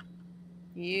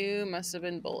 You must have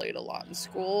been bullied a lot in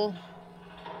school.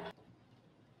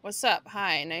 What's up?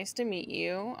 Hi, nice to meet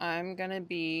you. I'm gonna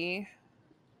be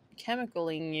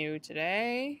chemicaling you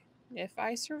today if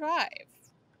I survive.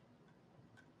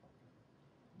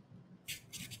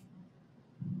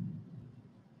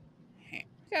 Hey,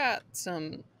 got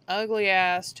some ugly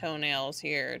ass toenails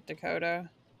here, Dakota.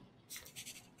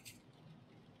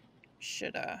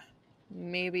 Should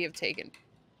maybe have taken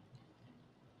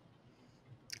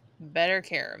better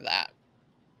care of that.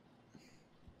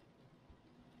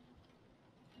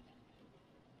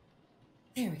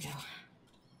 There we go.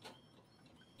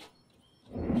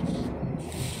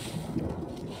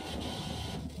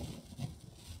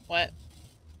 What?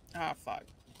 Oh, fuck.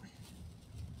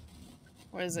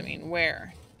 What does it mean?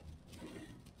 Where?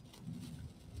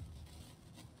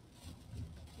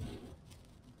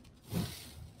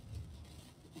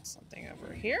 Something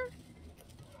over here?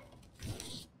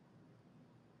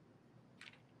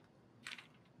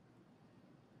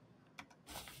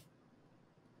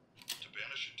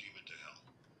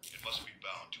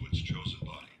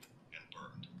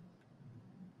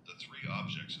 3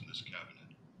 objects in this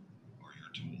cabinet are your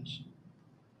tools.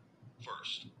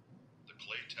 First, the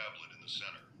clay tablet in the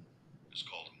center is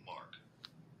called a mark.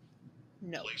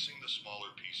 No. Placing the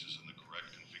smaller pieces in the correct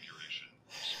configuration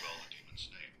will spell the demon's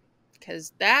name.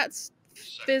 Because that's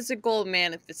Second, physical the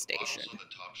manifestation. bottles on the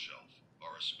top shelf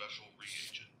are a special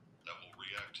reagent that will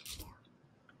react to the mark.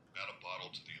 Add a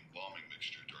bottle to the embalming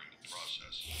mixture during the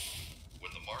process. When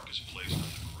the mark is placed on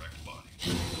the correct body, the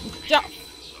Yeah. reagent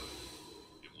inside,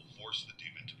 it will force the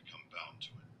demon to become bound to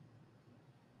it.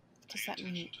 Does Pay that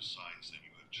attention mean... to signs that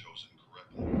you have chosen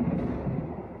correctly.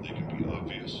 They can be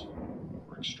obvious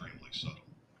or extremely subtle.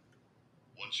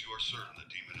 Once you are certain the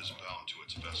demon is bound to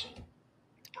its vessel,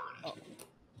 burn it. Oh.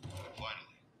 And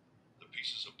finally, the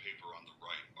pieces of paper on the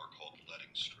right are called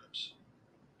letting strips.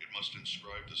 It must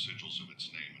inscribe the sigils of its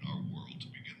name in our world to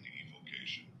begin the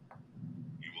evocation.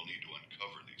 You will need to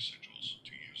uncover these sigils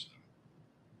to use them.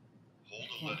 Hold a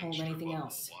Can't letting hold strip anything up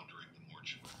else. while wandering the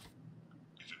mortuary.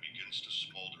 If it begins to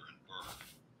smolder and burn,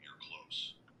 you're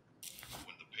close.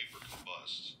 When the paper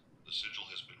combusts, the sigil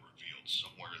has been revealed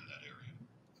somewhere in that area.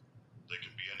 They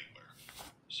can be anywhere,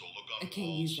 so look on I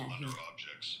can't walls, use that under here.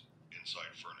 objects, inside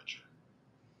furniture,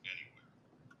 anywhere.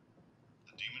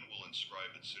 The demon will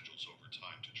inscribe its sigils over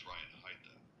time to try and hide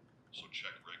them, so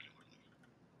check regularly.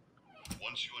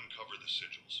 Once you uncover the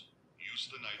sigils,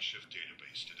 use the night shift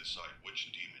database to decide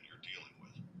which demon you're dealing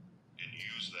with, and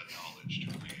use that knowledge to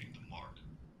create the mark.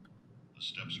 The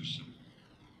steps are simple.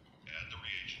 Add the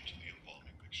reagent to the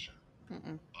embalming mixture.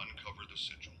 Uncover the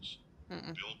sigils.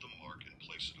 Build the mark and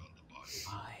place it on the body.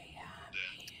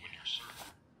 Then, when you're certain,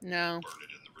 No. burn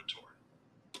it in the retort.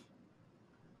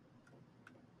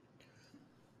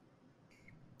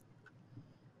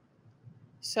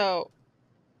 So,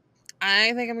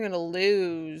 I think I'm going to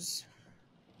lose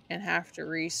and have to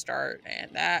restart,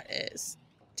 and that is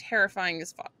terrifying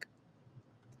as fuck.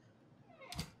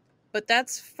 But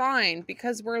that's fine,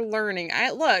 because we're learning.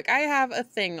 Look, I have a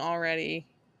thing already.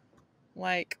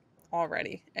 Like,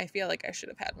 already. I feel like I should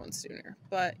have had one sooner.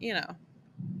 But, you know.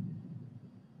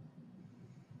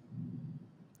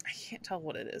 I can't tell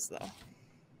what it is, though.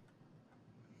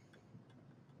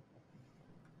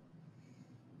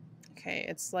 Okay,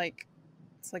 it's like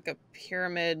a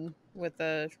pyramid with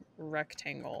a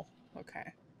rectangle.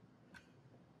 Okay.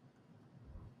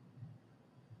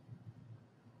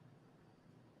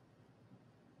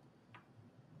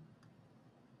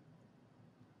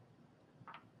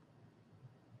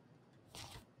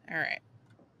 All right.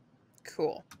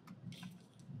 Cool.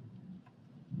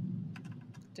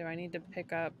 Do I need to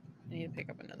pick up? I need to pick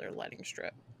up another lighting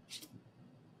strip.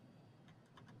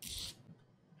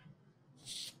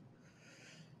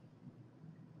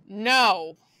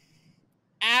 No.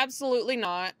 Absolutely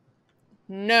not.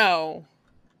 No.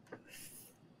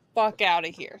 Fuck out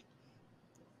of here.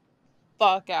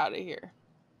 Fuck out of here.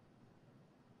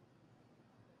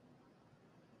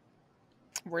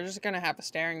 We're just gonna have a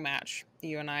staring match,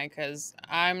 you and I, because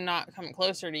I'm not coming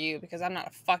closer to you because I'm not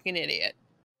a fucking idiot.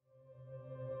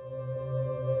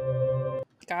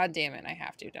 God damn it, I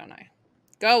have to, don't I?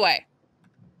 Go away.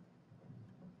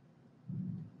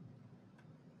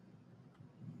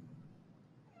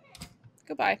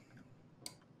 Goodbye.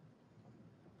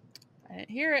 I didn't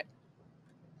hear it.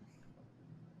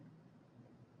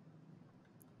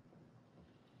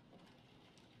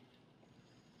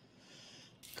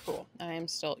 Cool. I am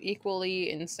still equally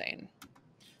insane.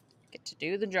 Get to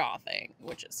do the jaw thing,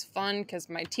 which is fun because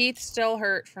my teeth still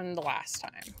hurt from the last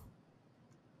time.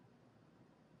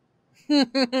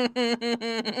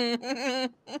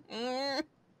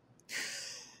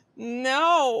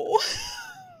 No.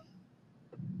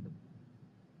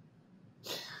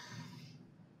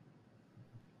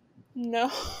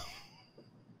 No.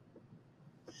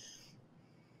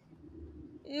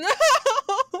 No.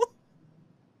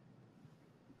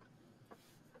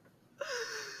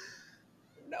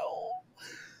 No.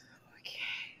 Okay.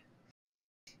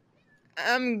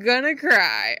 I'm gonna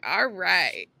cry. All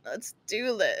right. Let's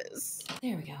do this.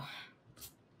 There we go.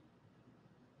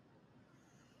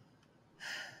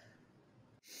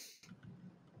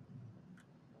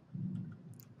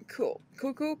 Cool.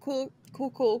 Cool, cool, cool,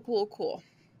 cool, cool, cool, cool.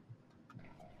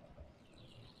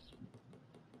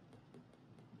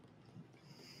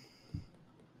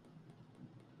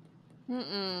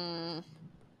 Mm-mm.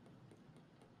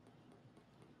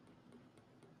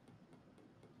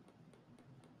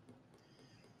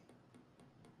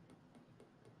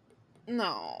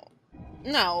 No.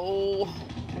 No.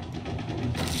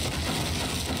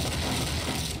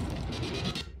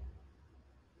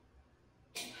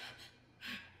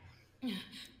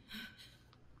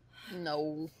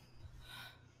 No.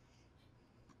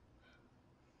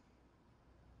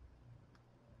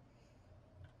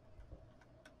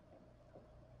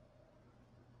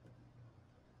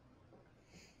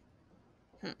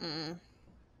 Mm-mm.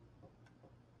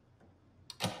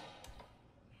 Flies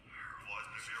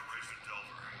to see a race in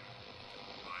Delver.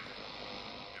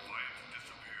 If I am to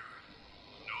disappear,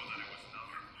 know that it was not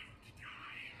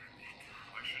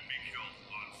I should be killed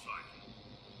on sight.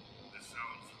 This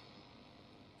sounds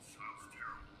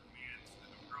terrible. Me and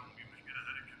the girl, we may get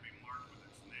ahead, it can be marked with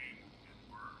its name and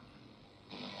word.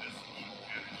 This should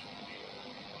vanish from me.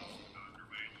 Dr.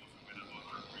 Vane was a bit of a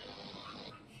heartbreak.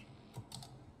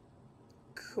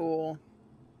 Cool.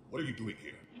 What are you doing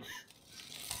here?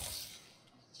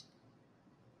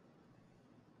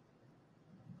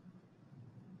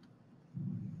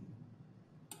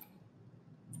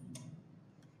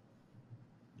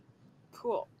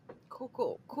 Cool.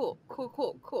 Cool.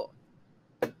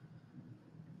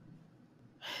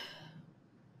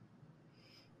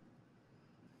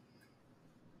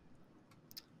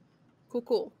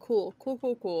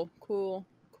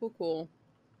 Cool.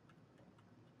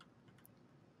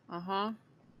 Uh-huh.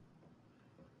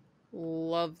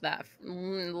 Love that.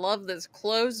 Love this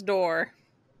closed door.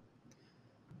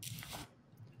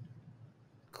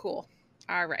 Cool.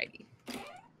 Alrighty.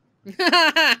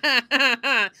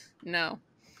 No.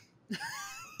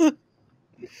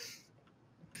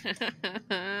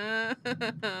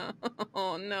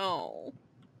 Oh no.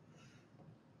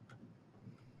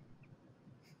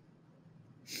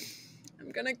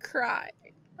 I'm gonna cry.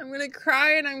 I'm gonna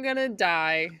cry and I'm gonna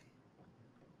die.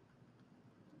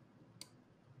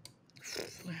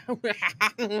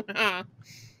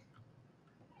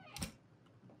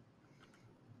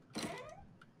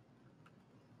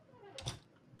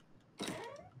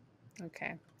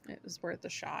 Okay, it was worth a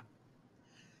shot.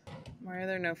 Why are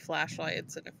there no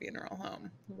flashlights in a funeral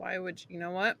home? Why would you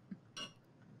know what?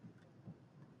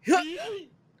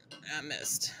 I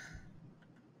missed.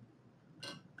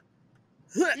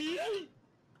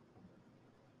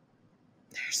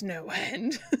 There's no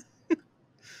end.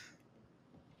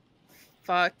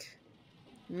 Fuck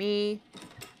me.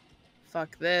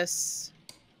 Fuck this.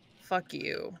 Fuck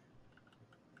you.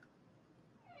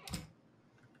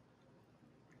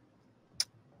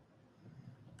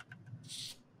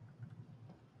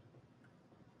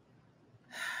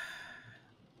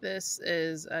 This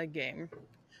is a game.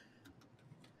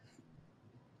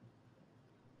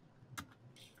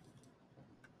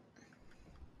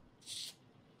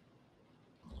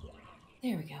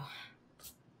 There we go.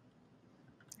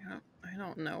 I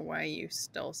don't know why you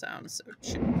still sound so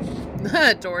chill.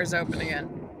 Door's open again.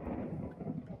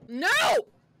 No!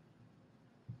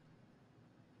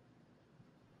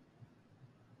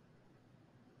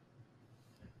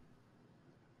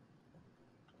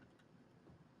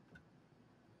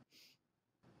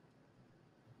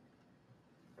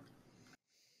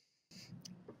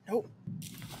 Nope.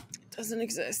 It doesn't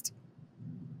exist.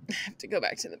 I have to go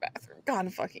back to the bathroom.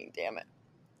 God fucking damn it.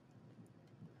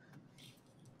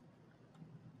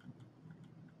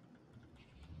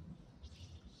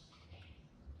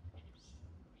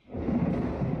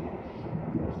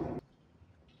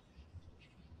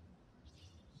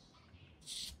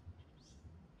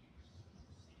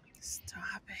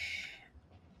 Stop it.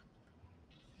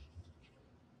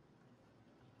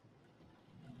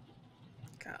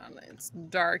 God, it's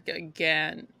dark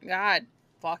again. God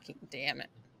fucking damn it.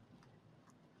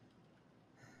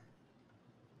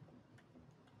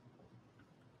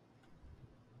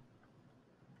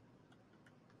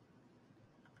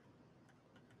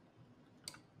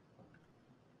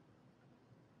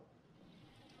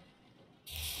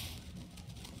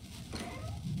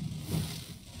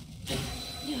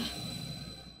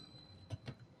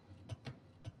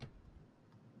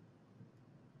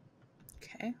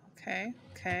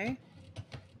 Okay.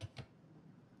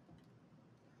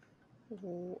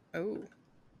 Oh,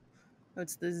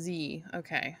 it's the Z.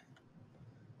 Okay.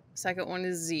 Second one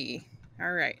is Z.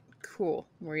 All right, cool.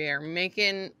 We are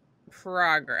making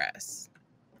progress.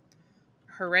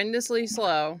 Horrendously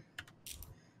slow.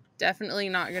 Definitely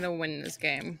not gonna win this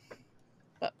game,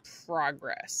 but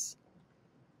progress.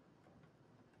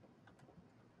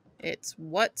 It's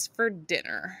what's for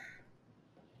dinner.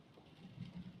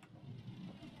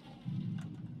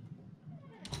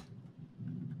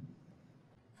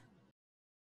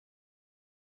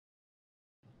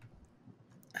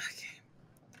 Okay.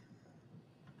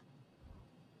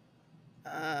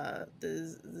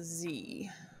 The Z.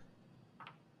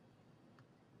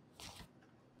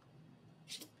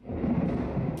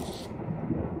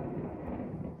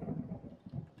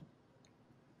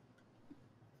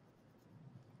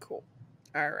 Cool.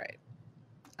 All right.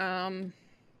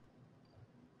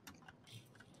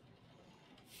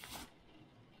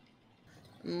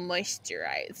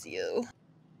 Moisturize you.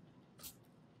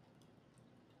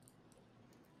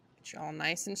 It's all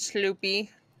nice and sloopy.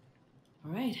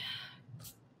 All right.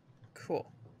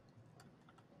 Cool.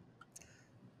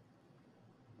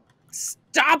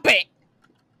 Stop it!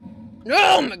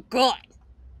 Oh my god!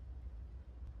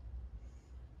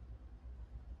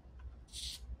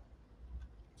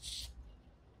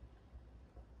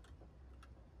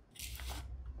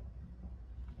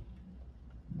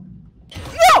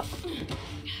 No!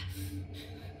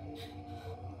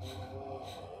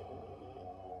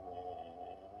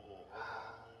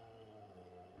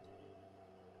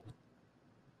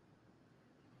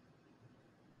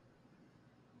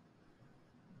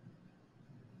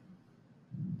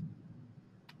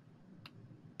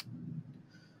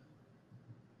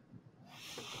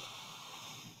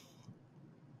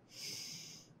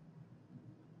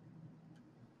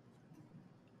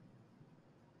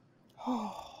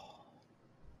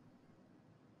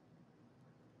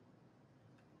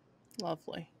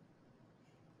 Lovely.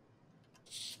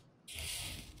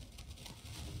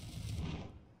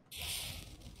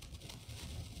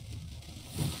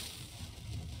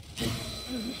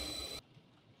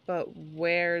 But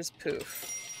where's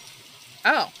Poof?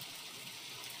 Oh.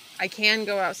 I can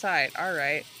go outside. All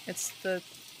right. It's the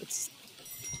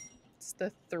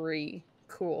 3.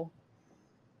 Cool.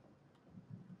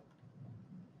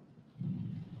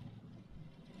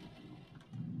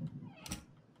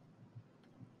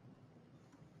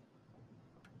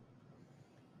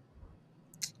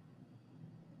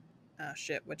 Oh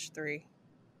shit, which 3?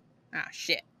 Ah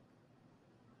shit.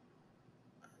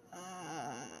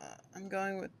 I'm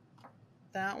going with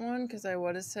that one because I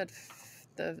would have said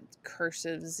the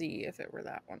cursive Z if it were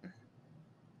that one.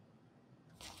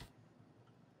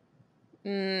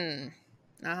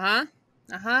 Uh-huh.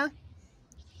 Uh-huh.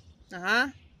 Uh-huh.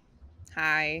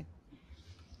 Hi.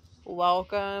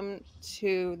 Welcome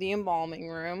to the embalming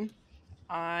room.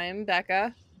 I'm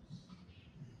Becca.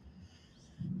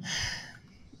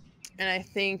 And I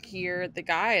think you're the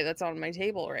guy that's on my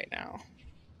table right now.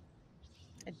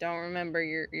 I don't remember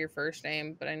your first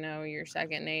name, but I know your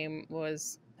second name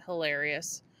was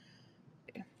hilarious.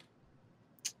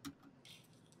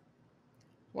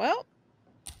 Well,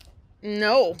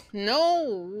 no.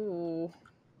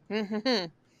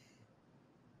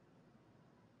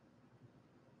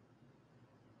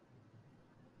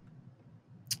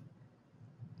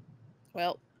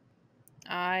 Well,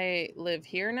 I live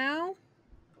here now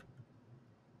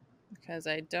because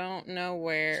I don't know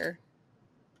where.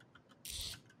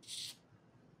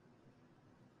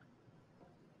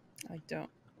 I don't.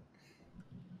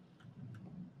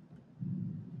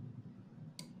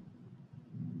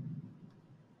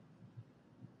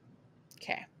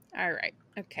 Okay. All right.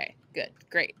 Okay. Good.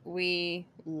 Great. We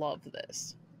love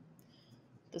this.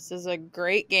 This is a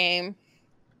great game.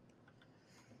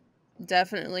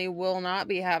 Definitely will not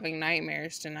be having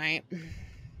nightmares tonight.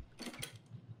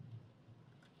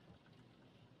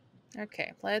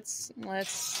 Okay, let's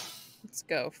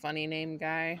go, funny name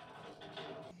guy.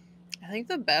 I think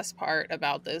the best part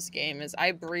about this game is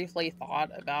I briefly thought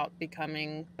about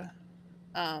becoming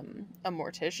a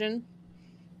mortician.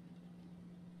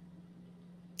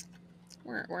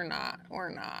 We're not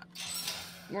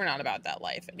about that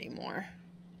life anymore.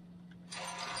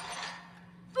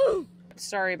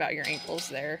 Sorry about your ankles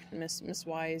there, Miss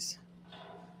Wise.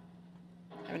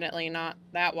 Evidently not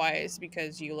that wise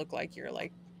because you look like you're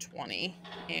like 20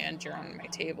 and you're on my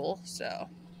table, so.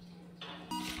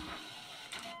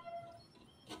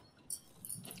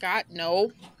 God,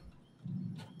 no.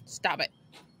 Stop it.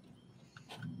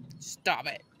 Stop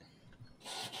it.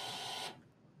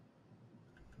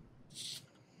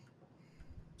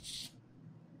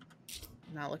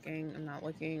 I'm not looking. I'm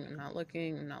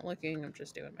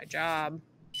just doing my job.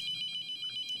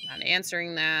 I'm not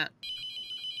answering that.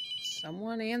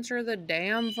 Someone answer the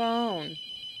damn phone.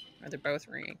 Or they're both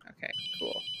ringing. Okay,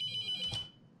 cool.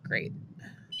 Great.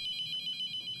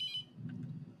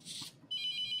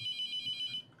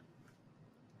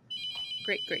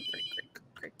 Great.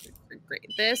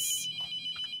 This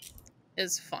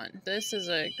is fun. This is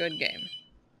a good game.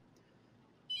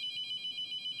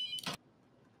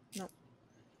 Nope.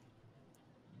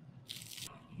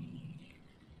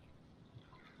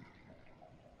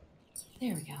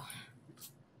 There we go.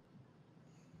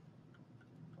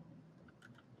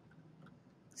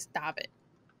 Stop it.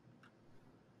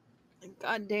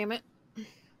 God damn it.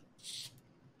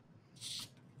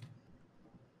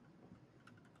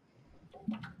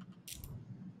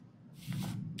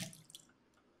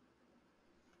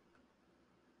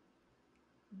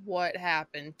 What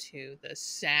happened to the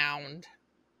sound?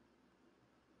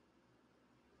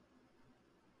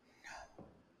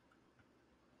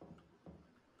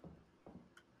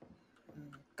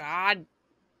 God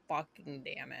fucking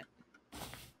damn it.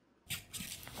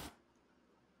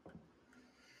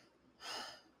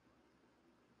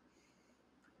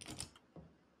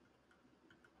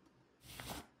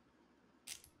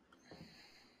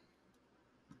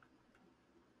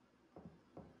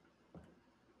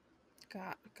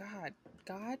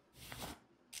 God.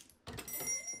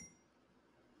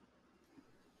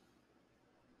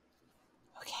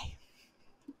 Okay.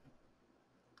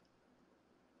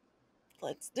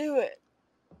 Let's do it.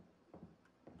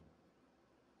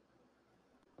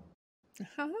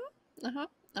 Uh-huh. Uh-huh.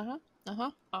 Uh-huh.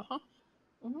 Uh-huh. Uh-huh.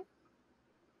 Mm-hmm.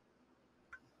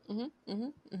 Mm-hmm.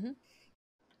 Mm-hmm. Mm-hmm.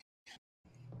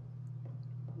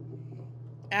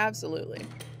 Absolutely.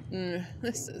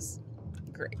 This is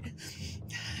great.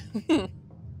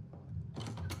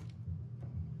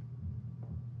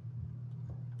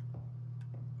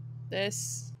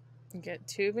 This, get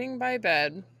tubing by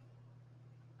bed.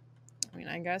 I mean,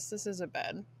 I guess this is a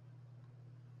bed.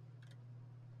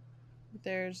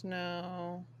 There's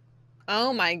no...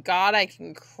 Oh my god, I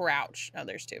can crouch. Oh,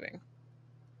 there's tubing.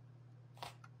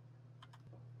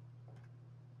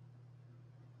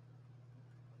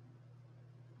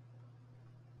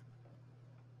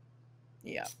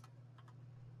 Yep.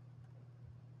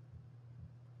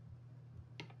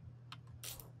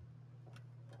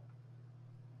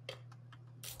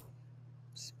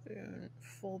 Spoon,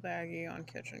 full baggie on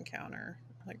kitchen counter.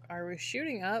 Like, are we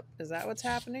shooting up? Is that what's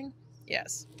happening?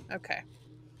 Yes. Okay.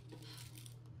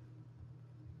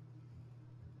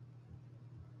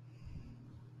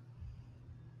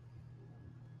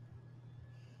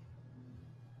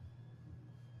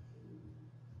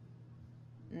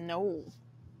 No.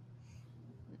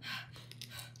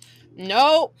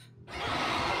 No.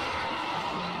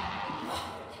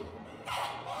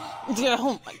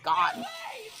 Oh my god.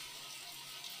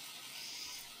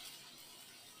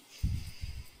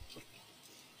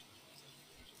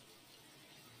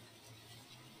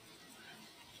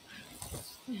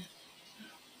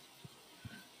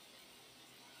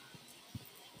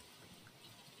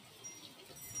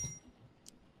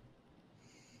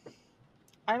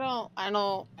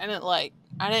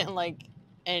 I didn't like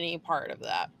any part of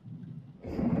that.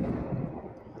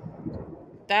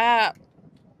 That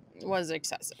was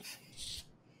excessive.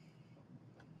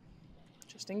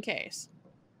 Just in case.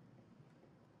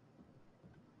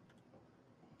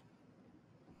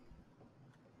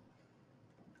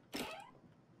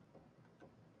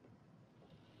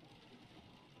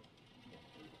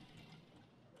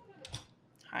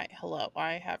 Hi, hello.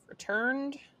 I have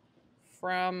returned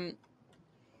from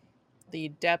the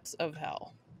depths of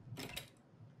hell.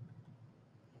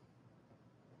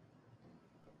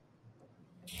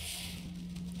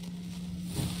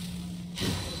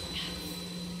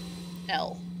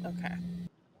 L. Okay.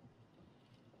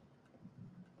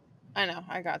 I know,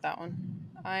 I got that one.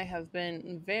 I have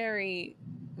been very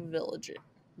vigilant.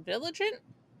 Vigilant?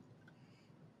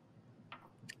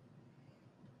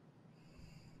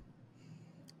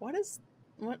 What?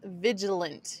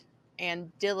 Vigilant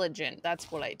and diligent. That's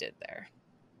what I did there.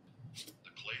 The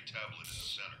clay tablet in the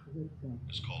center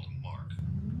is called a mark.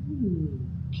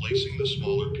 Placing the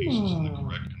smaller pieces in the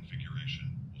correct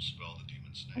configuration will spell the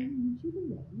demon's name.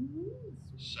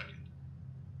 Second,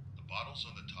 the bottles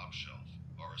on the top shelf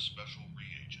are a special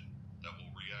reagent that will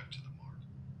react to the mark.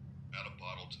 Add a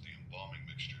bottle to the embalming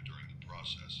mixture during the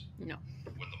process. No.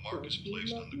 When the mark is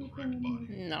placed on the correct body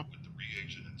No. with the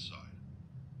reagent inside,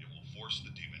 it will force the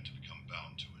demon to become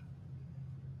bound to it.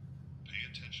 Pay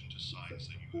attention to signs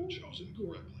that you have chosen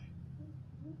correctly.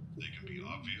 They can be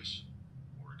obvious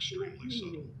or extremely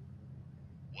subtle.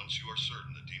 Once you are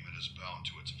certain the demon is bound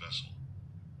to its vessel,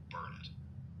 burn it.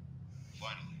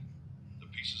 Finally, the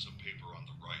pieces of paper on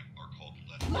the right are called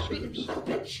letter scripts.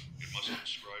 It must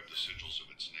inscribe the sigils of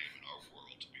its name in our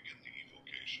world to begin the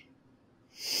evocation.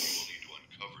 You will need to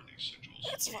uncover these sigils.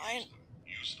 That's fine.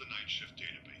 Use the night shift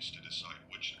database to decide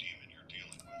which demon you're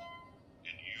dealing with,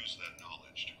 and use that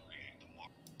knowledge to create the mark.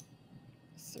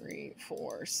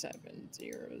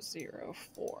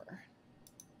 347004.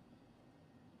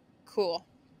 Cool.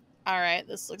 Alright,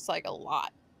 this looks like a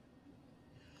lot.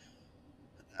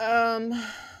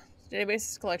 Database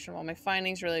is a collection of all my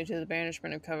findings related to the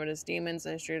banishment of covetous demons,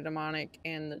 the history of demonic,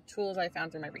 and the tools I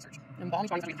found through my research.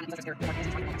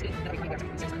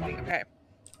 Okay.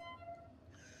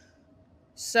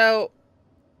 So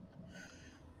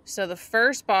the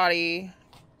first body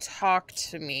talked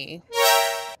to me.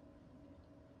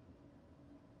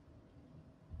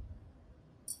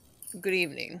 Good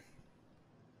evening.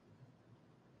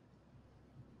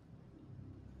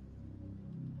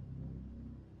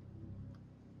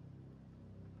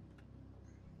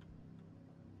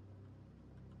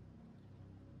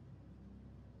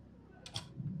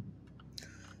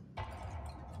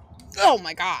 Oh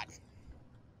my god.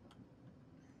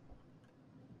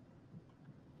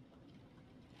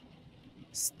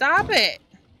 Stop it.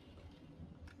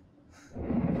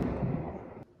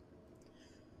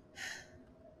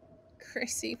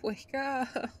 Chrissy, wake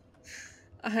up.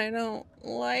 I don't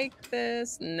like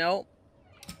this. Nope.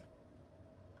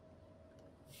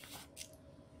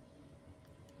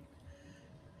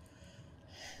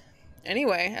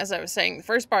 Anyway, as I was saying, the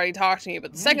first body talked to me,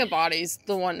 but the second body's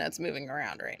the one that's moving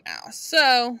around right now.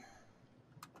 So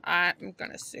I'm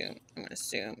gonna assume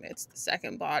it's the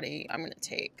second body. I'm gonna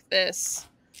take this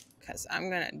because I'm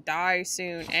gonna die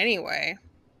soon anyway.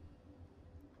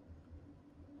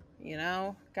 You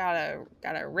know, gotta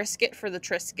risk it for the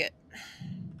Trisket.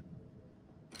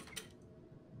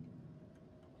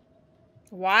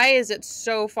 Why is it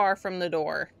so far from the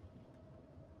door?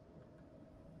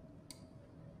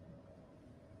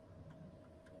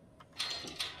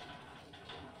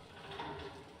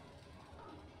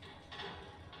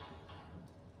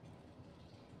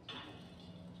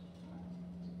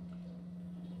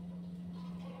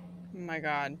 Oh my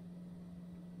god.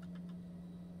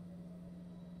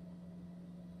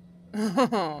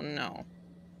 Oh no.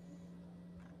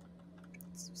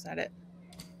 Is that it?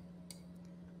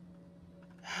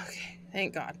 Okay,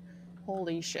 thank god.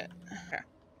 Holy shit. Okay.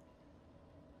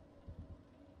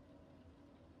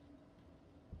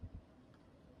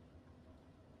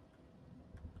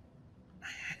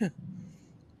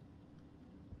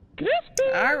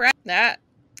 All right, that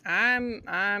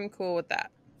I'm cool with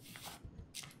that.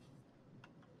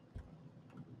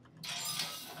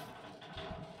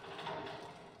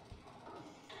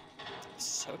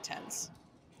 So tense.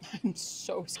 I'm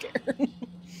so scared.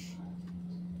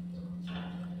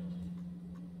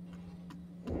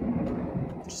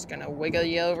 Just gonna wiggle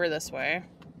you over this way.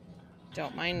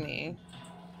 Don't mind me.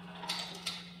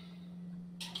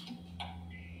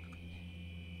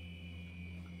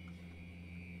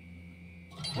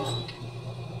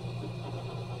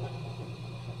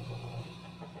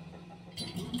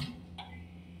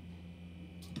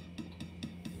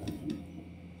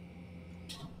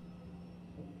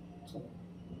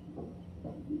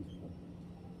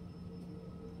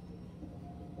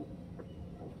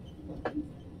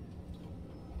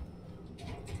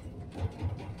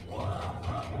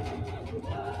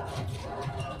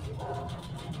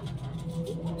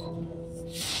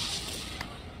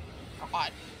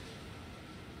 God.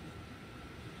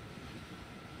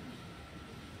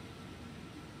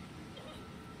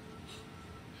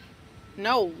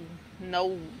 No.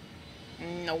 No.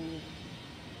 No.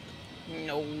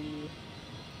 No.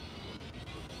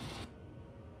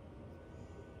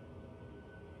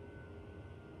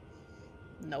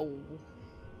 No.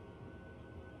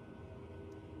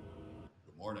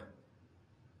 Good morning.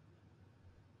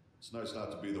 It's nice not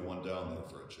to be the one down there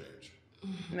for a change.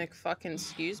 McFucking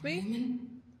excuse me?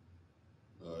 Raymond?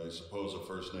 I suppose a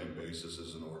first name basis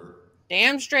is in order.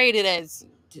 Damn straight it is.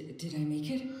 Did I make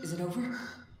it? Is it over?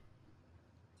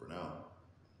 For now.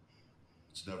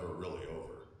 It's never really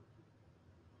over.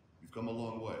 You've come a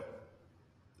long way.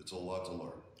 It's a lot to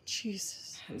learn.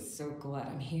 Jesus. I'm so glad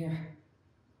I'm here.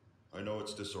 I know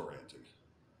it's disorienting.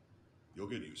 You'll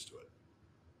get used to it.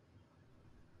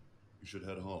 You should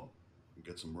head home and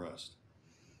get some rest.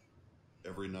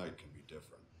 Every night can be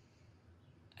different.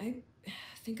 I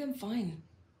think I'm fine.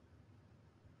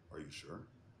 Are you sure?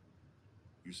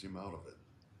 You seem out of it.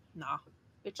 Nah.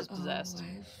 Bitch is possessed. Oh,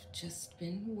 I've just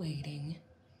been waiting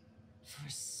for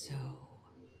so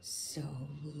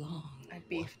long. I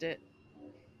beefed it.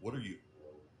 What are you?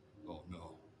 Oh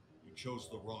no. You chose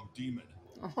the wrong demon.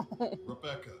 Oh.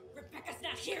 Rebecca. Rebecca's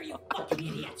not here, you fucking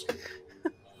idiot!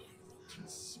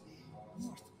 Consume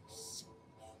worthless.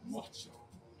 Watch your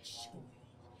foolish oil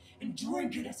and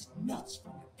drink it as it melts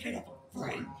from your pitiful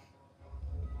brain.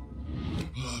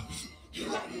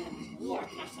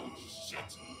 Worthless old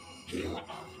shit. Here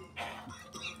I am.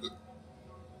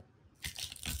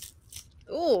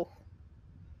 Ooh.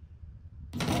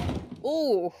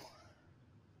 Ooh.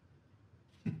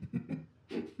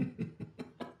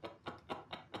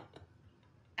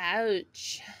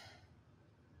 Ouch.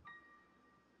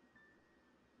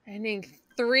 Ending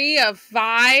 3 of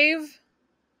 5?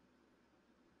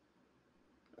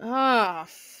 Oh,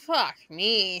 fuck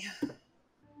me.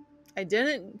 I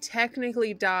didn't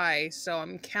technically die, so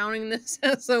I'm counting this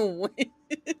as a win.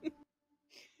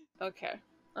 Okay.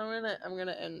 I'm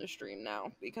gonna end the stream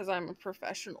now because I'm a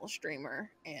professional streamer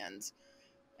and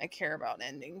I care about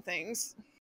ending things.